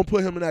reason I don't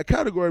put him in that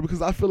category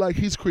because I feel like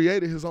he's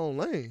created his own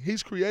lane.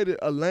 He's created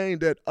a lane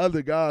that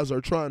other guys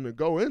are trying to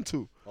go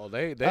into. Oh,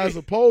 they As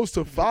opposed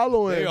to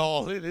following. they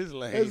all in his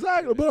lane.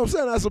 Exactly. But I'm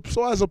saying as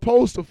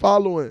opposed to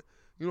following,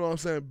 you know what I'm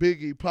saying,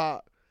 Biggie,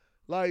 Pop,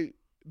 like,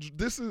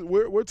 this is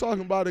we're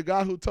talking about a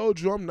guy who told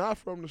you I'm not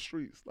from the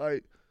streets.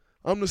 Like,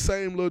 I'm the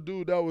same little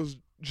dude that was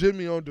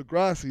Jimmy on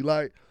Degrassi.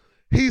 Like,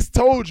 he's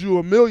told you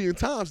a million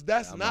times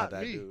that's I'm not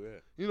that me. dude, yeah.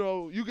 You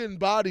know, you getting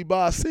bodied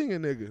by a singing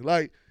nigga.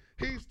 Like,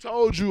 he's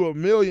told you a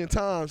million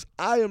times,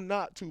 I am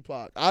not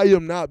Tupac. I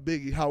am not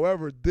Biggie.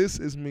 However, this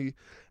is me,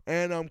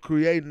 and I'm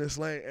creating this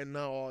lane, and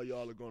now all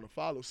y'all are going to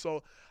follow.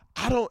 So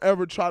I don't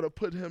ever try to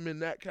put him in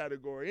that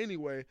category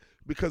anyway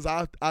because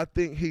I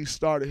think he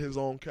started his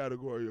own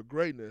category of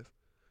greatness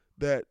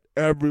that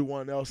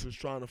everyone else is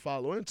trying to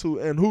follow into,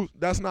 and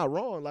that's not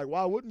wrong. Like,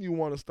 why wouldn't you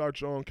want to start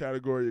your own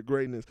category of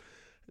greatness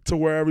to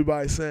where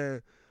everybody's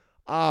saying,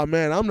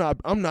 man, I'm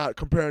not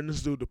comparing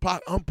this dude to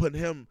Pac. I'm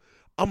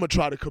gonna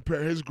try to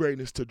compare his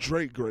greatness to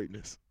Drake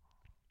greatness.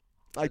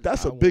 Like,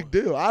 that's a big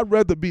deal. I'd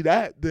rather be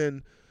that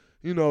than,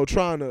 you know,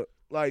 trying to,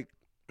 like,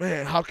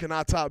 man, how can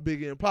I top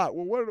Biggie and Pac?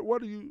 Well,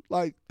 what are you,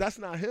 like, that's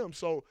not him.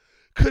 So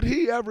could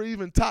he ever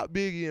even top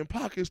Biggie and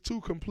Pac? It's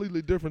two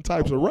completely different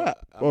types of rap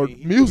or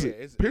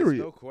music, period.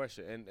 It's no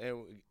question.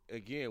 And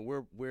again,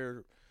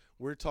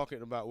 we're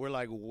talking about, we're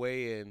like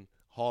weighing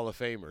Hall of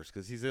Famers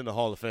because he's in the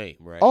Hall of Fame,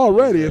 right?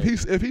 Already,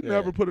 He's if he yeah.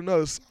 never put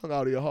another song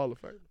out of your Hall of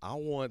Fame. I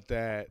want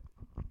that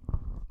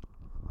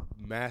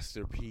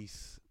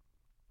masterpiece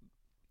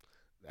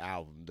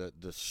album,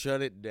 the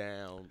Shut It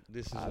Down.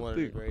 This is one of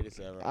the greatest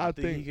ever. I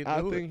think he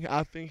can do it.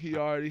 I think he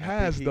already I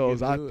has think he those.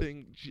 can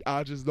do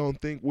I just don't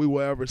think we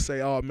will ever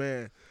say, "Oh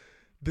man,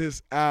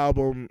 this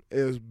album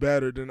is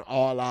better than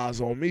All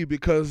Eyes on Me,"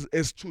 because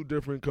it's two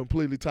different,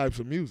 completely types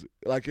of music.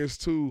 Like,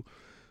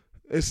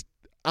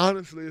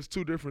 honestly, it's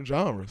two different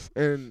genres.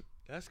 And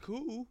That's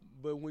cool,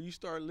 but when you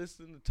start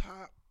listening to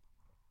top,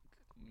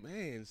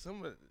 man,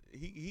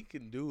 he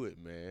can do it,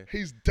 man.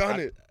 he's done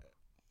it.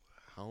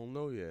 I don't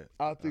know yet.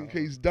 I think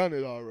he's done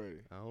it already.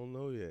 I don't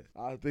know yet.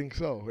 I think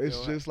so. It's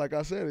know, just like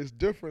I said, it's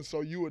different.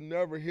 So you would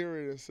never hear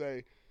it and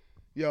say,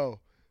 yo,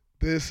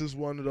 this is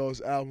one of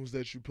those albums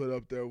that you put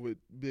up there with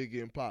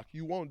Biggie and Pac.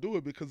 You won't do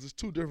it because it's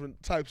two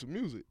different types of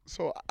music.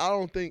 So I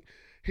don't think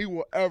he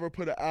will ever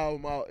put an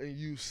album out and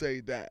you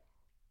say that.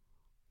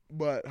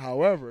 But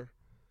however,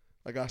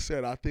 like I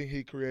said, I think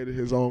he created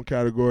his own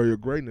category of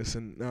greatness,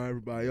 and now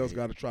everybody else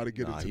got to try to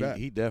get into that.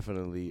 He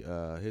definitely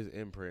his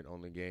imprint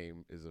on the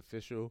game is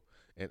official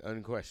and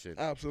unquestioned.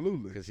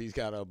 Absolutely, because he's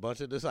got a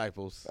bunch of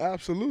disciples.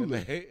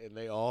 Absolutely, and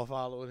they all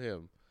following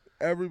him.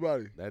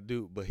 Everybody. That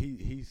dude, but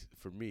he's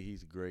for me,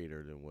 he's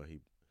greater than what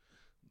he.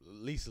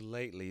 At least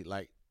lately,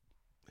 like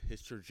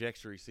his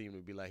trajectory seemed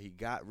to be like he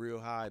got real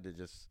high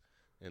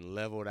and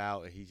leveled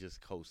out, and he's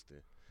just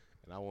coasting.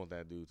 And I want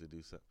that dude to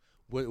do something.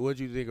 What'd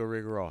you think of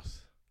Rick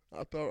Ross?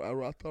 I thought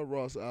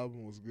Ross'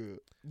 album was good,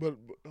 but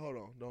hold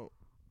on, don't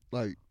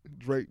like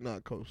Drake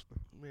not coasting.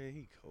 Man,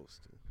 he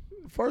coasting.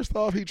 First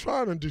off, he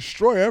trying to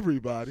destroy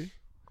everybody.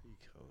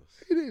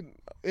 He didn't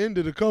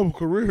ended a couple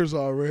careers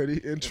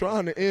already and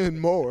trying to end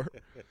more.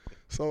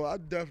 So I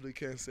definitely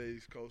can't say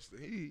he's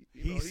coasting.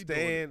 He's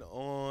staying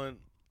on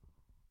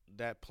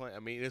that plane. I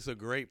mean, it's a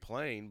great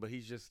plane, but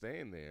he's just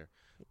staying there.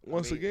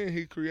 Once again,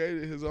 he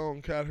created his own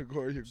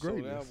category of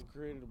greatness. So now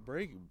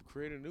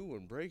create a new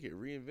one, break it,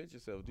 reinvent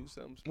yourself, do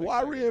something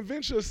Why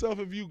reinvent yourself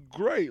if you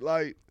great?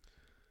 Like,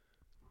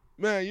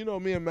 man, you know,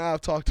 me and Mav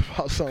talked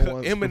about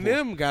someone.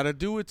 Eminem got to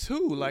do it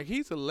too. Like,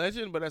 he's a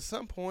legend, but at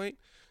some point,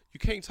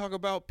 you can't talk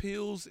about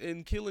pills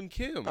and killing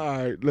Kim. All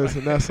right,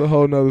 listen, that's a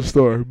whole nother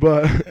story.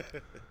 But,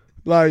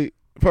 like,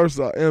 first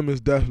off, M is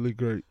definitely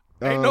great.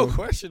 Ain't no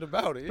question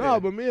about it. No,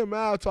 but me and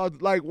Mal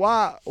talked, like,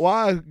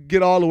 why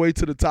get all the way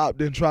to the top,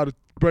 then try to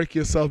break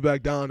yourself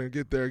back down and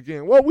get there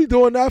again? What we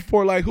doing that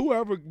for? Like,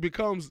 whoever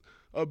becomes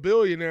a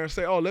billionaire and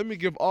say, oh, let me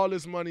give all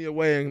this money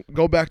away and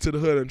go back to the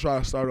hood and try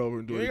to start over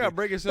and do it. You got to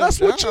break yourself That's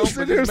down. what you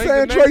sit here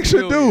saying Drake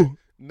should do.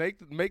 Make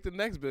the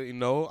next billion.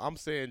 No, I'm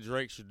saying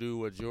Drake should do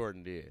what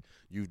Jordan did.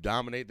 You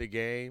dominate the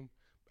game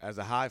as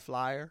a high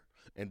flyer,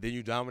 and then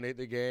you dominate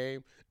the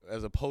game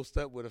as a post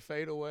up with a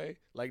fadeaway.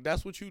 Like,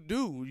 that's what you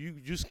do. You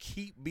just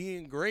keep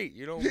being great.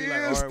 You don't. He be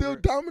like, is still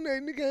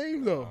dominating the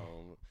game though.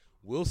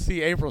 We'll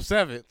see April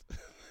 7th.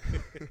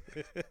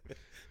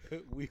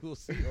 We will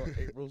see on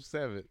April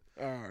 7th.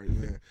 All right,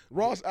 man.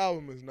 Ross'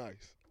 album is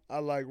nice. I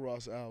like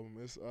Ross' album.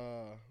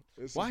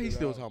 It's why he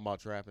still talking about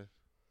trapping?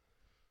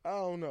 I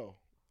don't know.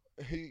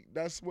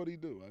 That's what he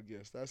do, I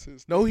guess. That's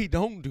his No, he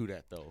don't do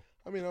that though.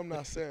 I mean, I'm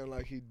not saying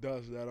like he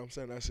does that. I'm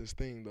saying that's his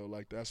thing though.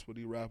 Like, that's what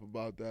he rap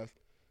about. That's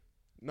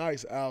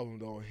nice album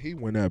though. And he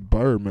went at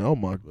Bird, man. Oh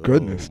my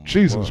goodness.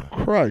 Jesus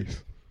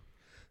Christ.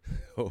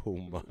 Oh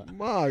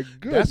my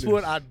goodness. That's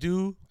what I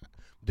do.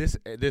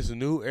 This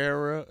new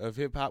era of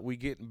hip hop, we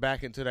getting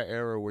back into that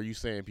era where you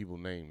saying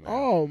people's names.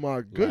 Oh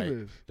my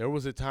goodness. Like, there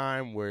was a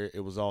time where it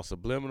was all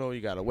subliminal.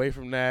 You got away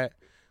from that.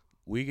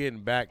 We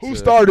getting back. Who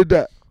started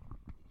that?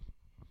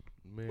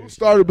 Man, who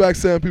started back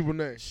saying people's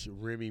names?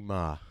 Remy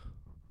Ma.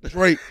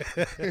 Drake.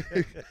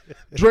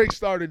 Drake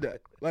started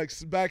that. Like,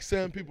 back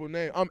saying people's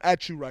names. I'm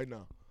at you right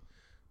now.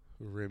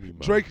 Remy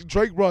Ma.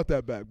 Drake brought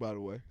that back, by the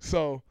way.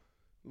 So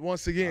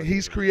once again,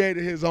 he's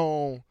created his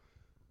own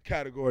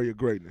category of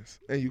greatness,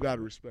 and you got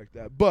to respect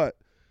that. But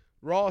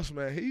Ross,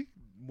 man, he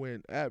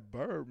went at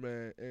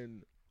Birdman,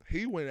 and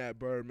he went at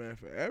Birdman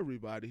for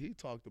everybody. He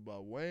talked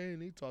about Wayne,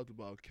 he talked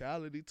about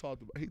Khaled,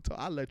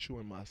 I let you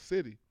in my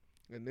city,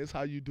 and this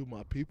how you do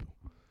my people.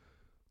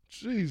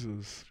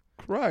 Jesus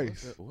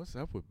Christ. What's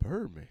up with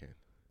Birdman?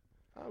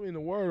 I mean, the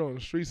word on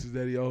the streets is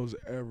that he owes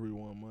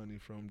everyone money,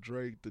 from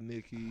Drake to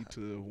Nicki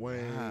to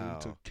Wayne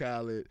to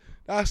Khaled.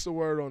 That's the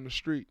word on the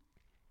street.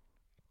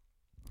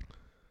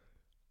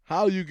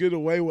 How you get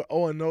away with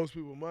owing those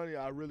people money,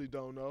 I really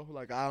don't know.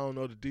 Like, I don't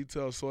know the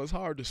details, so it's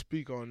hard to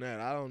speak on that.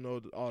 I don't know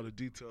all the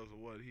details of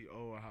what he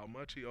owed or how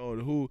much he owed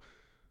or who,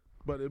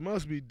 but it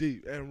must be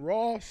deep. And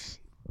Ross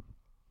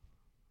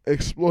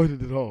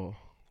exploited it all.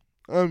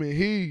 I mean,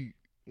 he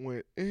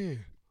went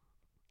in.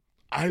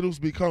 Idols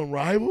become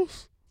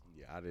rivals?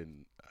 Yeah,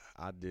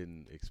 I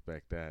didn't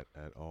expect that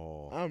at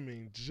all. I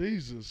mean,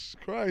 Jesus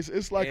Christ.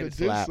 It's like a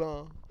diss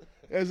song.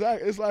 It's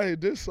like a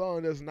diss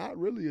song that's not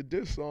really a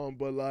diss song,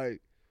 but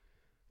like,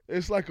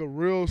 it's like a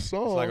real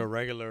song. It's like a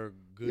regular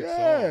good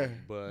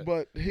song,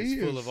 but he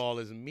it's full of all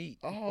his meat.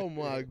 Oh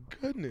my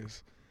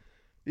goodness.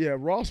 Yeah,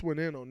 Ross went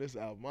in on this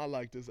album. I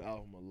like this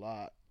album a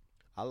lot.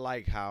 I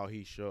like how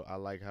he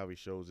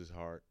shows his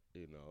heart,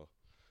 you know.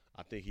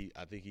 I think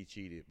he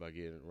cheated by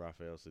getting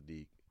Raphael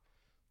Sadiq.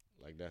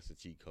 Like, that's a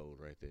cheat code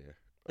right there.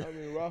 I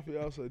mean,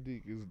 Raphael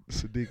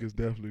Sadiq is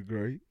definitely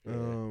great.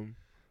 Yeah.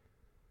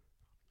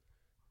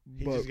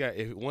 He just got,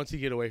 if he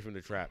get away from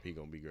the trap, he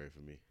gonna be great for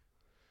me.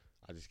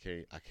 I just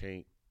can't. I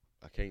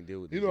can't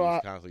deal with these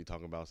dudes constantly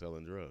talking about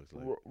selling drugs.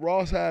 Like,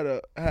 Ross had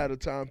a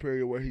time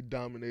period where he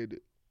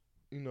dominated.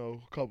 You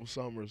know, a couple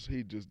summers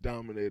he just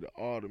dominated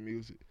all the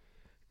music,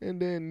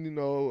 and then, you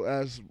know,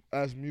 as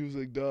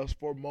music does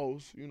for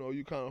most, you know,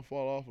 you kind of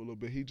fall off a little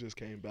bit. He just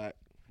came back.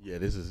 Yeah,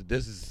 this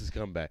is his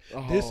comeback.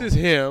 Oh. This is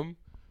him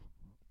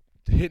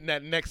hitting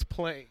that next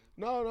plane.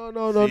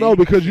 No,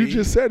 because you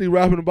just said he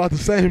rapping about the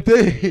same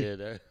thing.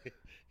 Yeah,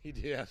 He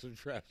did have some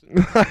traps.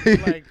 Like,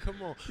 Like,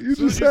 come on. you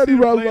Soon just as said he see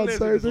the rapped about the playlist,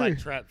 same it's like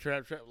thing. trap,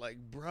 trap, trap. Like,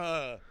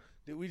 bruh,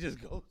 did we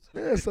just go?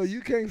 Yeah, so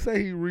you can't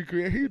say he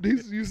recreate. You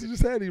just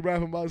said he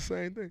rapping about the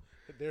same thing.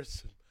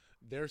 There's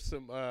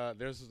some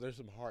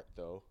heart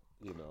though,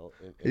 you know.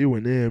 He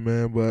went in,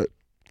 man,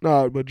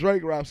 but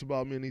Drake raps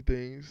about many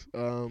things.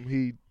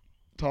 He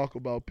talk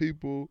about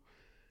people.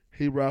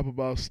 He rap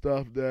about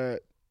stuff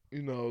that,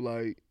 you know,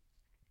 like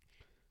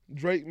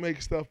Drake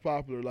makes stuff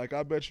popular. Like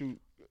I bet you,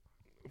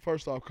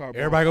 first off, Carbone.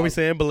 Everybody gonna be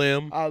saying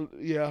Blim.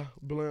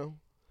 Blim.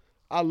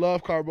 I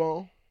love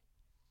Carbone.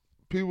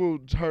 People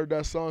heard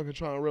that song and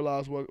trying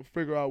to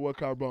figure out what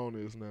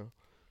Carbone is now.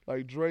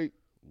 Like Drake.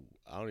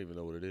 I don't even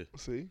know what it is.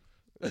 See,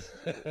 it's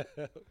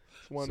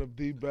one of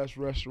the best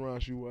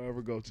restaurants you will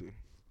ever go to.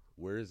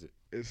 Where is it?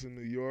 It's in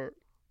New York.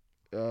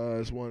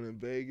 It's one in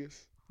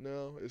Vegas.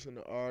 No, it's in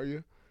the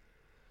Aria.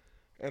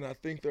 And I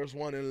think there's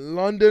one in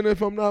London,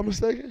 if I'm not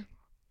mistaken.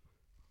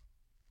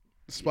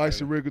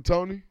 Spicy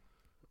Rigatoni.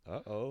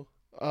 Uh-oh.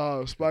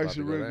 Spicy About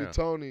to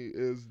go Rigatoni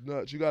is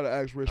nuts. You got to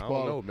ask Rich I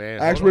Paul. don't know, man.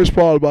 Ask Hold Rich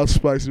Paul about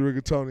spicy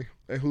rigatoni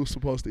and who's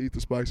supposed to eat the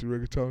spicy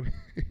rigatoni.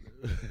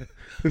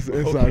 It's an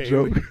inside Okay,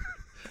 joke.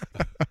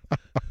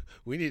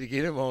 We need to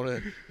get him on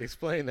to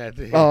explain that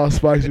thing.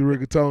 Spicy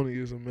rigatoni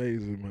is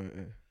amazing,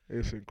 man.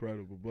 It's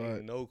incredible.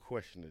 But No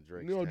question that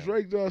Drake. you know,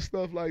 Drake does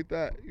stuff like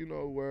that, you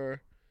know,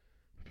 where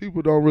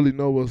people don't really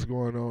know what's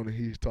going on and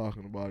he's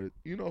talking about it.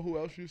 You know who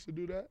else used to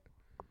do that?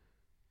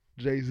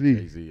 Jay-Z.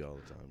 Jay-Z all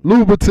the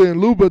time.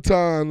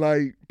 Louboutin,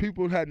 like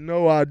people had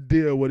no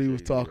idea what he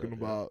was Jay-Z, talking right,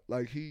 about.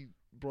 Like he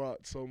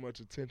brought so much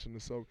attention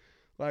to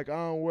like I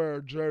don't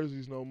wear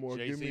jerseys no more.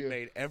 Give Jay-Z me a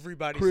made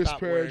everybody Chris stop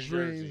pair wearing of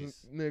dreams,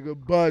 jerseys.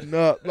 nigga, button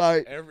up,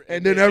 like, then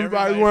and then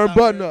everybody's wearing stopped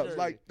button ups. jerseys.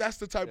 Like that's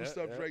the type of Yeah,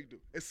 stuff yeah. Drake do.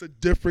 It's a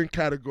different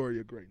category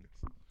of greatness.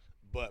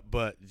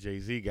 But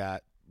Jay-Z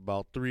got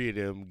about 3 of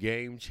them: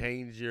 Game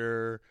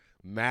Changer,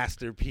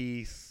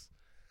 Masterpiece.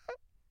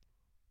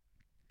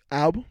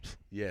 Albums.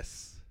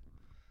 Yes.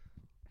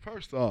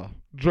 First off,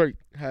 Drake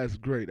has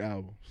great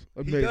albums.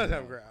 Amazing. He does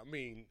have great. I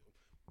mean,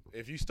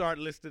 if you start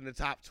listing the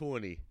top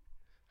 20,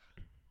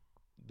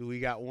 do we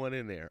got one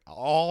in there?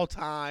 All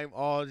time,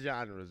 all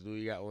genres. Do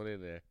we got one in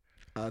there?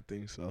 I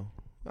think so.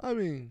 I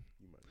mean,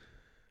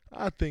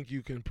 I think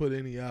you can put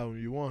any album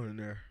you want in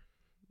there.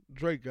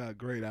 Drake got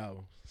great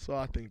albums, so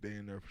I think they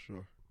in there for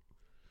sure.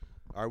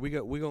 All right,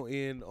 we gonna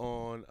end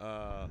on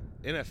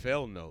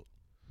NFL note.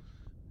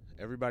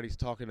 Everybody's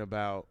talking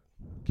about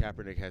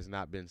Kaepernick has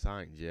not been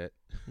signed yet.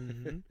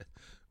 Mm-hmm.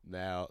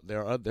 Now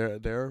there are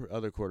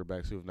other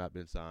quarterbacks who have not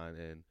been signed,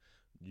 and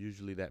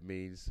usually that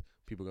means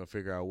people are gonna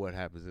figure out what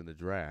happens in the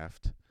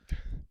draft.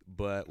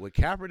 But with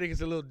Kaepernick,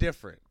 it's a little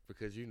different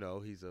because you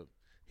know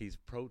he's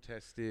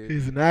protested.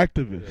 He's an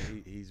activist.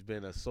 Yeah, he's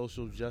been a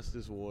social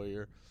justice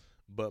warrior,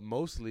 but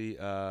mostly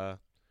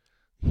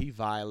he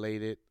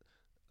violated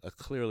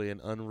clearly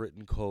an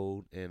unwritten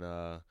code in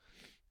an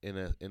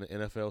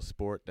NFL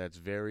sport that's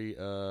very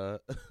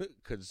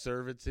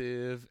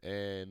conservative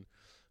and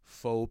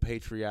faux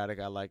patriotic,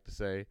 I like to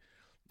say.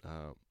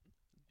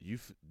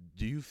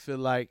 Do you feel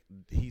like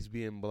he's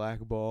being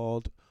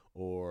blackballed,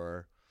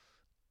 or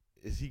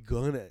is he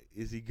gonna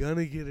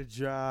get a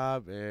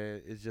job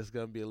and it's just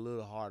gonna be a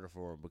little harder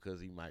for him because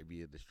he might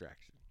be a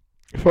distraction?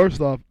 First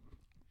off,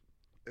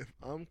 if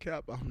I'm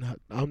Cap,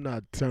 I'm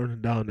not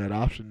turning down that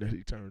option that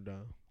he turned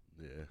down.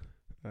 Yeah.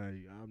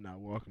 I'm not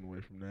walking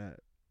away from that.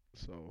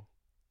 So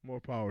more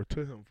power to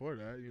him for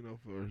that, you know,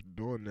 for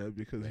doing that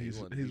because Man, he's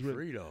he really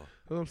free though.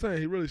 That's what I'm saying.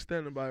 He's really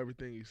standing by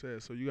everything he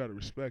says, so you got to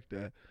respect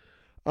that.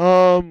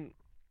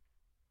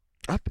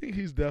 I think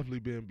he's definitely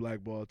been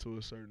blackballed to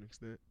a certain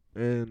extent,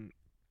 and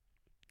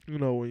you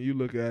know when you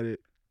look at it,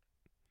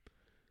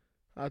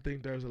 I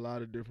think there's a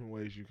lot of different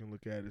ways you can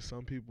look at it.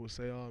 Some people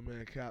say, "Oh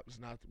man, Cap's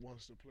not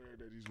once the player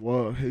that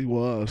he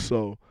was."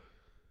 So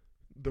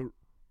the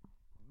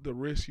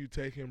risk you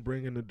take in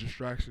bringing the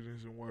distraction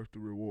isn't worth the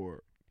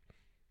reward.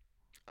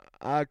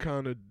 I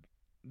kind of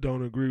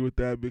don't agree with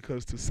that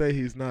because to say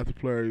he's not the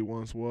player he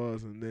once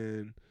was, and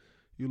then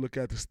you look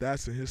at the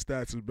stats, and his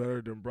stats is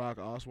better than Brock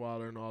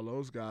Osweiler and all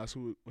those guys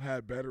who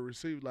had better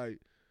receivers. Like,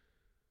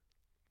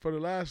 for the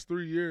last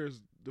 3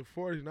 years, the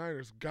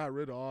 49ers got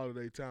rid of all of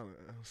their talent.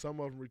 Some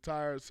of them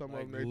retired, some of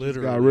them they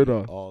just got rid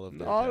of. All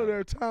of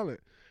their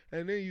talent.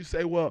 And then you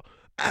say, well,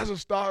 as a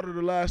starter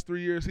the last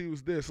 3 years, he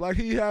was this. Like,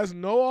 he has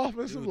no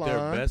offensive line.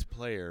 Their best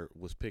player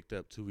was picked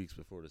up 2 weeks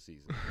before the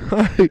season.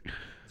 Like,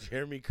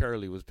 Jeremy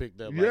Curley was picked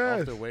up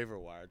off the waiver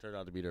wire. Turned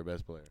out to be their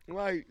best player.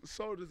 Like,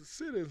 so to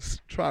sit and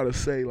try to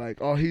say, like,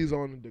 oh, he's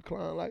on the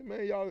decline. Like,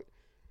 man,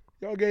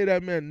 y'all gave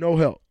that man no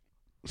help.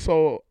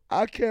 So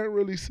I can't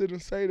really sit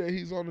and say that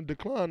he's on the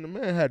decline. The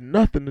man had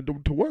nothing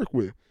to work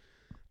with.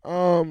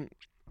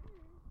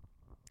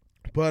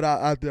 But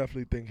I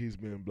definitely think he's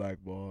been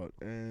blackballed.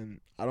 And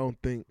I don't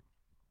think –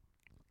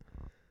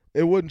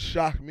 it wouldn't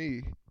shock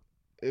me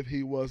if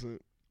he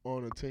wasn't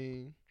on a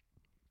team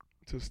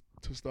to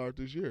start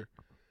this year.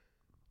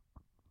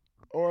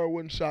 Or it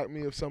wouldn't shock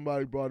me if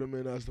somebody brought him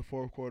in as the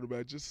fourth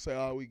quarterback just to say,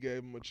 oh, we gave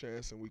him a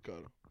chance and we cut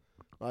him.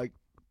 Like,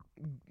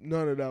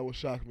 none of that would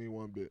shock me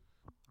one bit.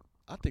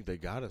 I think they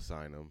gotta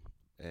sign him.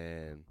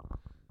 And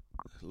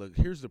look,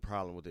 here's the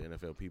problem with the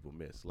NFL people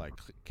miss. Like,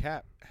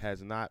 Cap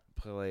has not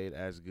played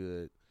as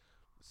good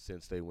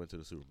since they went to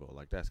the Super Bowl.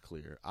 Like, that's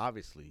clear.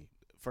 Obviously,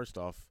 first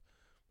off,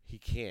 he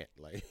can't.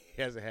 Like,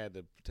 he hasn't had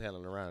the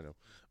talent around him.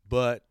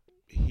 But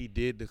he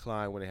did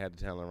decline when they had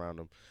the talent around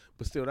him.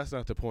 But still, that's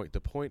not the point.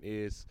 The point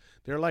is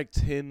there are like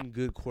 10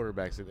 good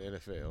quarterbacks in the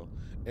NFL,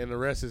 and the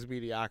rest is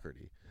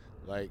mediocrity.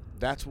 Like,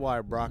 that's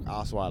why Brock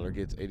Osweiler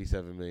gets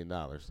 $87 million.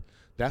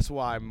 That's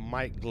why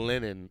Mike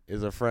Glennon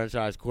is a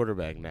franchise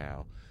quarterback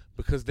now,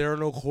 because there are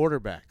no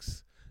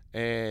quarterbacks.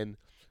 And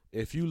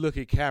if you look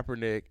at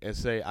Kaepernick and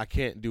say, I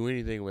can't do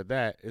anything with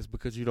that, it's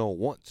because you don't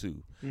want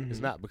to. It's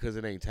not because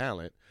it ain't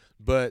talent.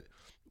 But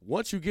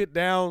once you get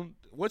past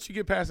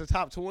the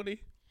top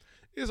 20,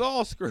 it's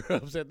all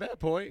screw-ups at that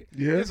point.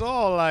 Yeah. It's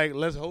all like,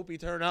 let's hope he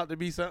turn out to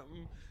be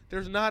something.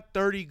 There's not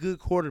 30 good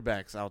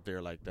quarterbacks out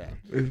there like that.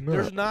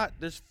 It's not.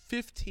 There's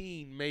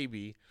 15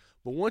 maybe,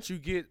 but once you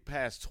get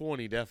past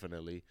 20,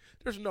 definitely,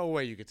 there's no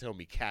way you can tell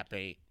me Cap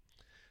ain't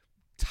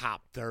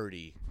top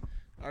 30.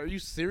 Are you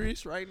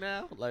serious right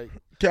now? Like,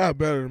 Cap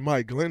better than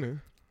Mike Glennon.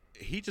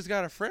 he just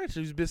got a franchise.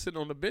 He's been sitting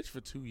on the bench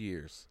for 2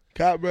 years.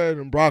 Cap better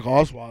than Brock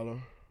Osweiler.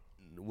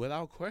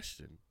 Without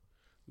question.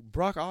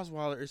 Brock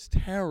Osweiler is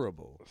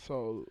terrible.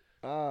 So,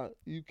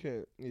 you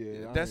can't.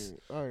 Yeah,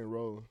 I ain't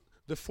rolling.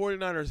 The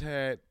 49ers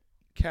had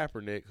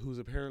Kaepernick, who's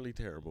apparently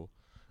terrible,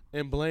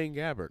 and Blaine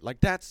Gabbert. Like,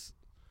 that's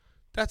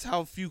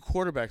how few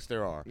quarterbacks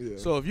there are. Yeah.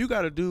 So if you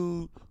got a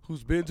dude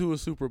who's been to a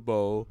Super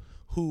Bowl,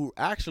 who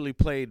actually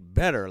played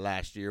better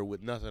last year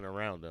with nothing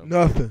around him.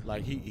 Nothing.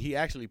 Like, he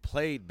actually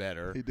played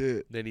better He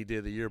did. than he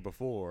did the year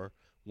before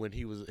when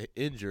he was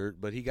injured,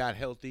 but he got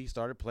healthy,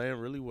 started playing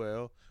really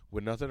well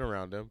with nothing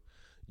around him.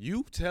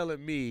 You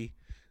telling me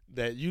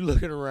that you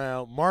looking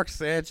around, Mark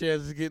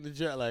Sanchez is getting the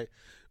job, like,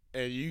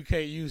 and you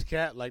can't use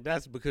Cap, like,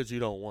 that's because you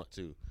don't want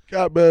to.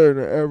 Cap better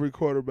than every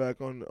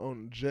quarterback on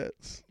the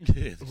Jets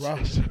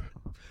roster.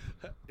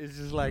 It's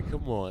just like,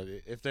 come on.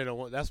 If they don't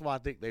want, that's why I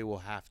think they will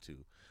have to,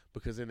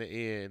 because in the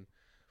end,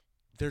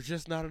 there's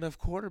just not enough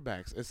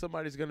quarterbacks, and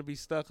somebody's going to be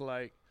stuck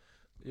like,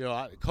 you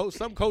know,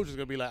 some coach is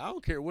going to be like, I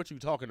don't care what you're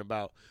talking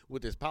about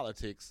with this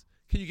politics.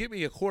 Can you get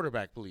me a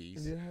quarterback,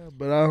 please? Yeah,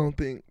 but I don't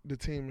think the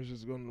team is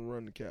just going to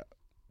run the Cap.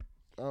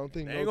 I don't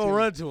think They ain't going to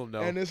run to him,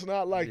 though. And it's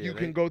not like Yeah, you they-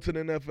 can go to the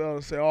NFL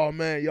and say, oh,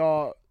 man,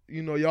 y'all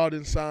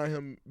didn't sign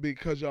him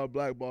because y'all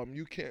blackballed him.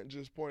 You can't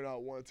just point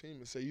out one team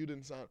and say you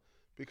didn't sign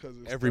because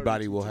it's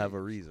Everybody 32 will have a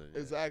teams. reason. Yeah.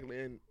 Exactly.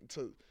 And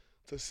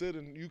to sit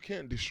and you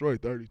can't destroy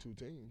 32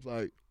 teams.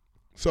 Like,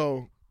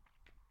 so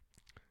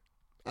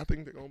I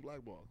think they're going to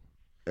blackball.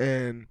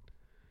 And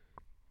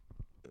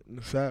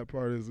the sad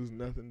part is there's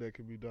nothing that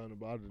can be done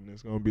about it. And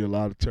there's going to be a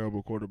lot of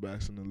terrible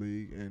quarterbacks in the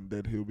league, and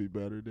that he'll be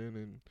better than.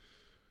 And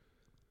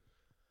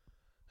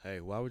Hey,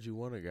 why would you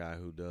want a guy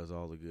who does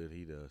all the good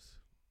he does?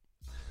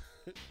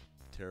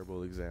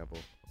 Terrible example.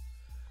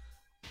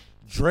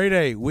 Dre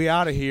Day, we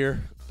out of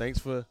here. Thanks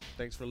for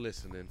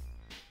listening.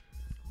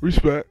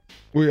 respect.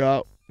 We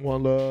out.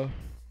 One love.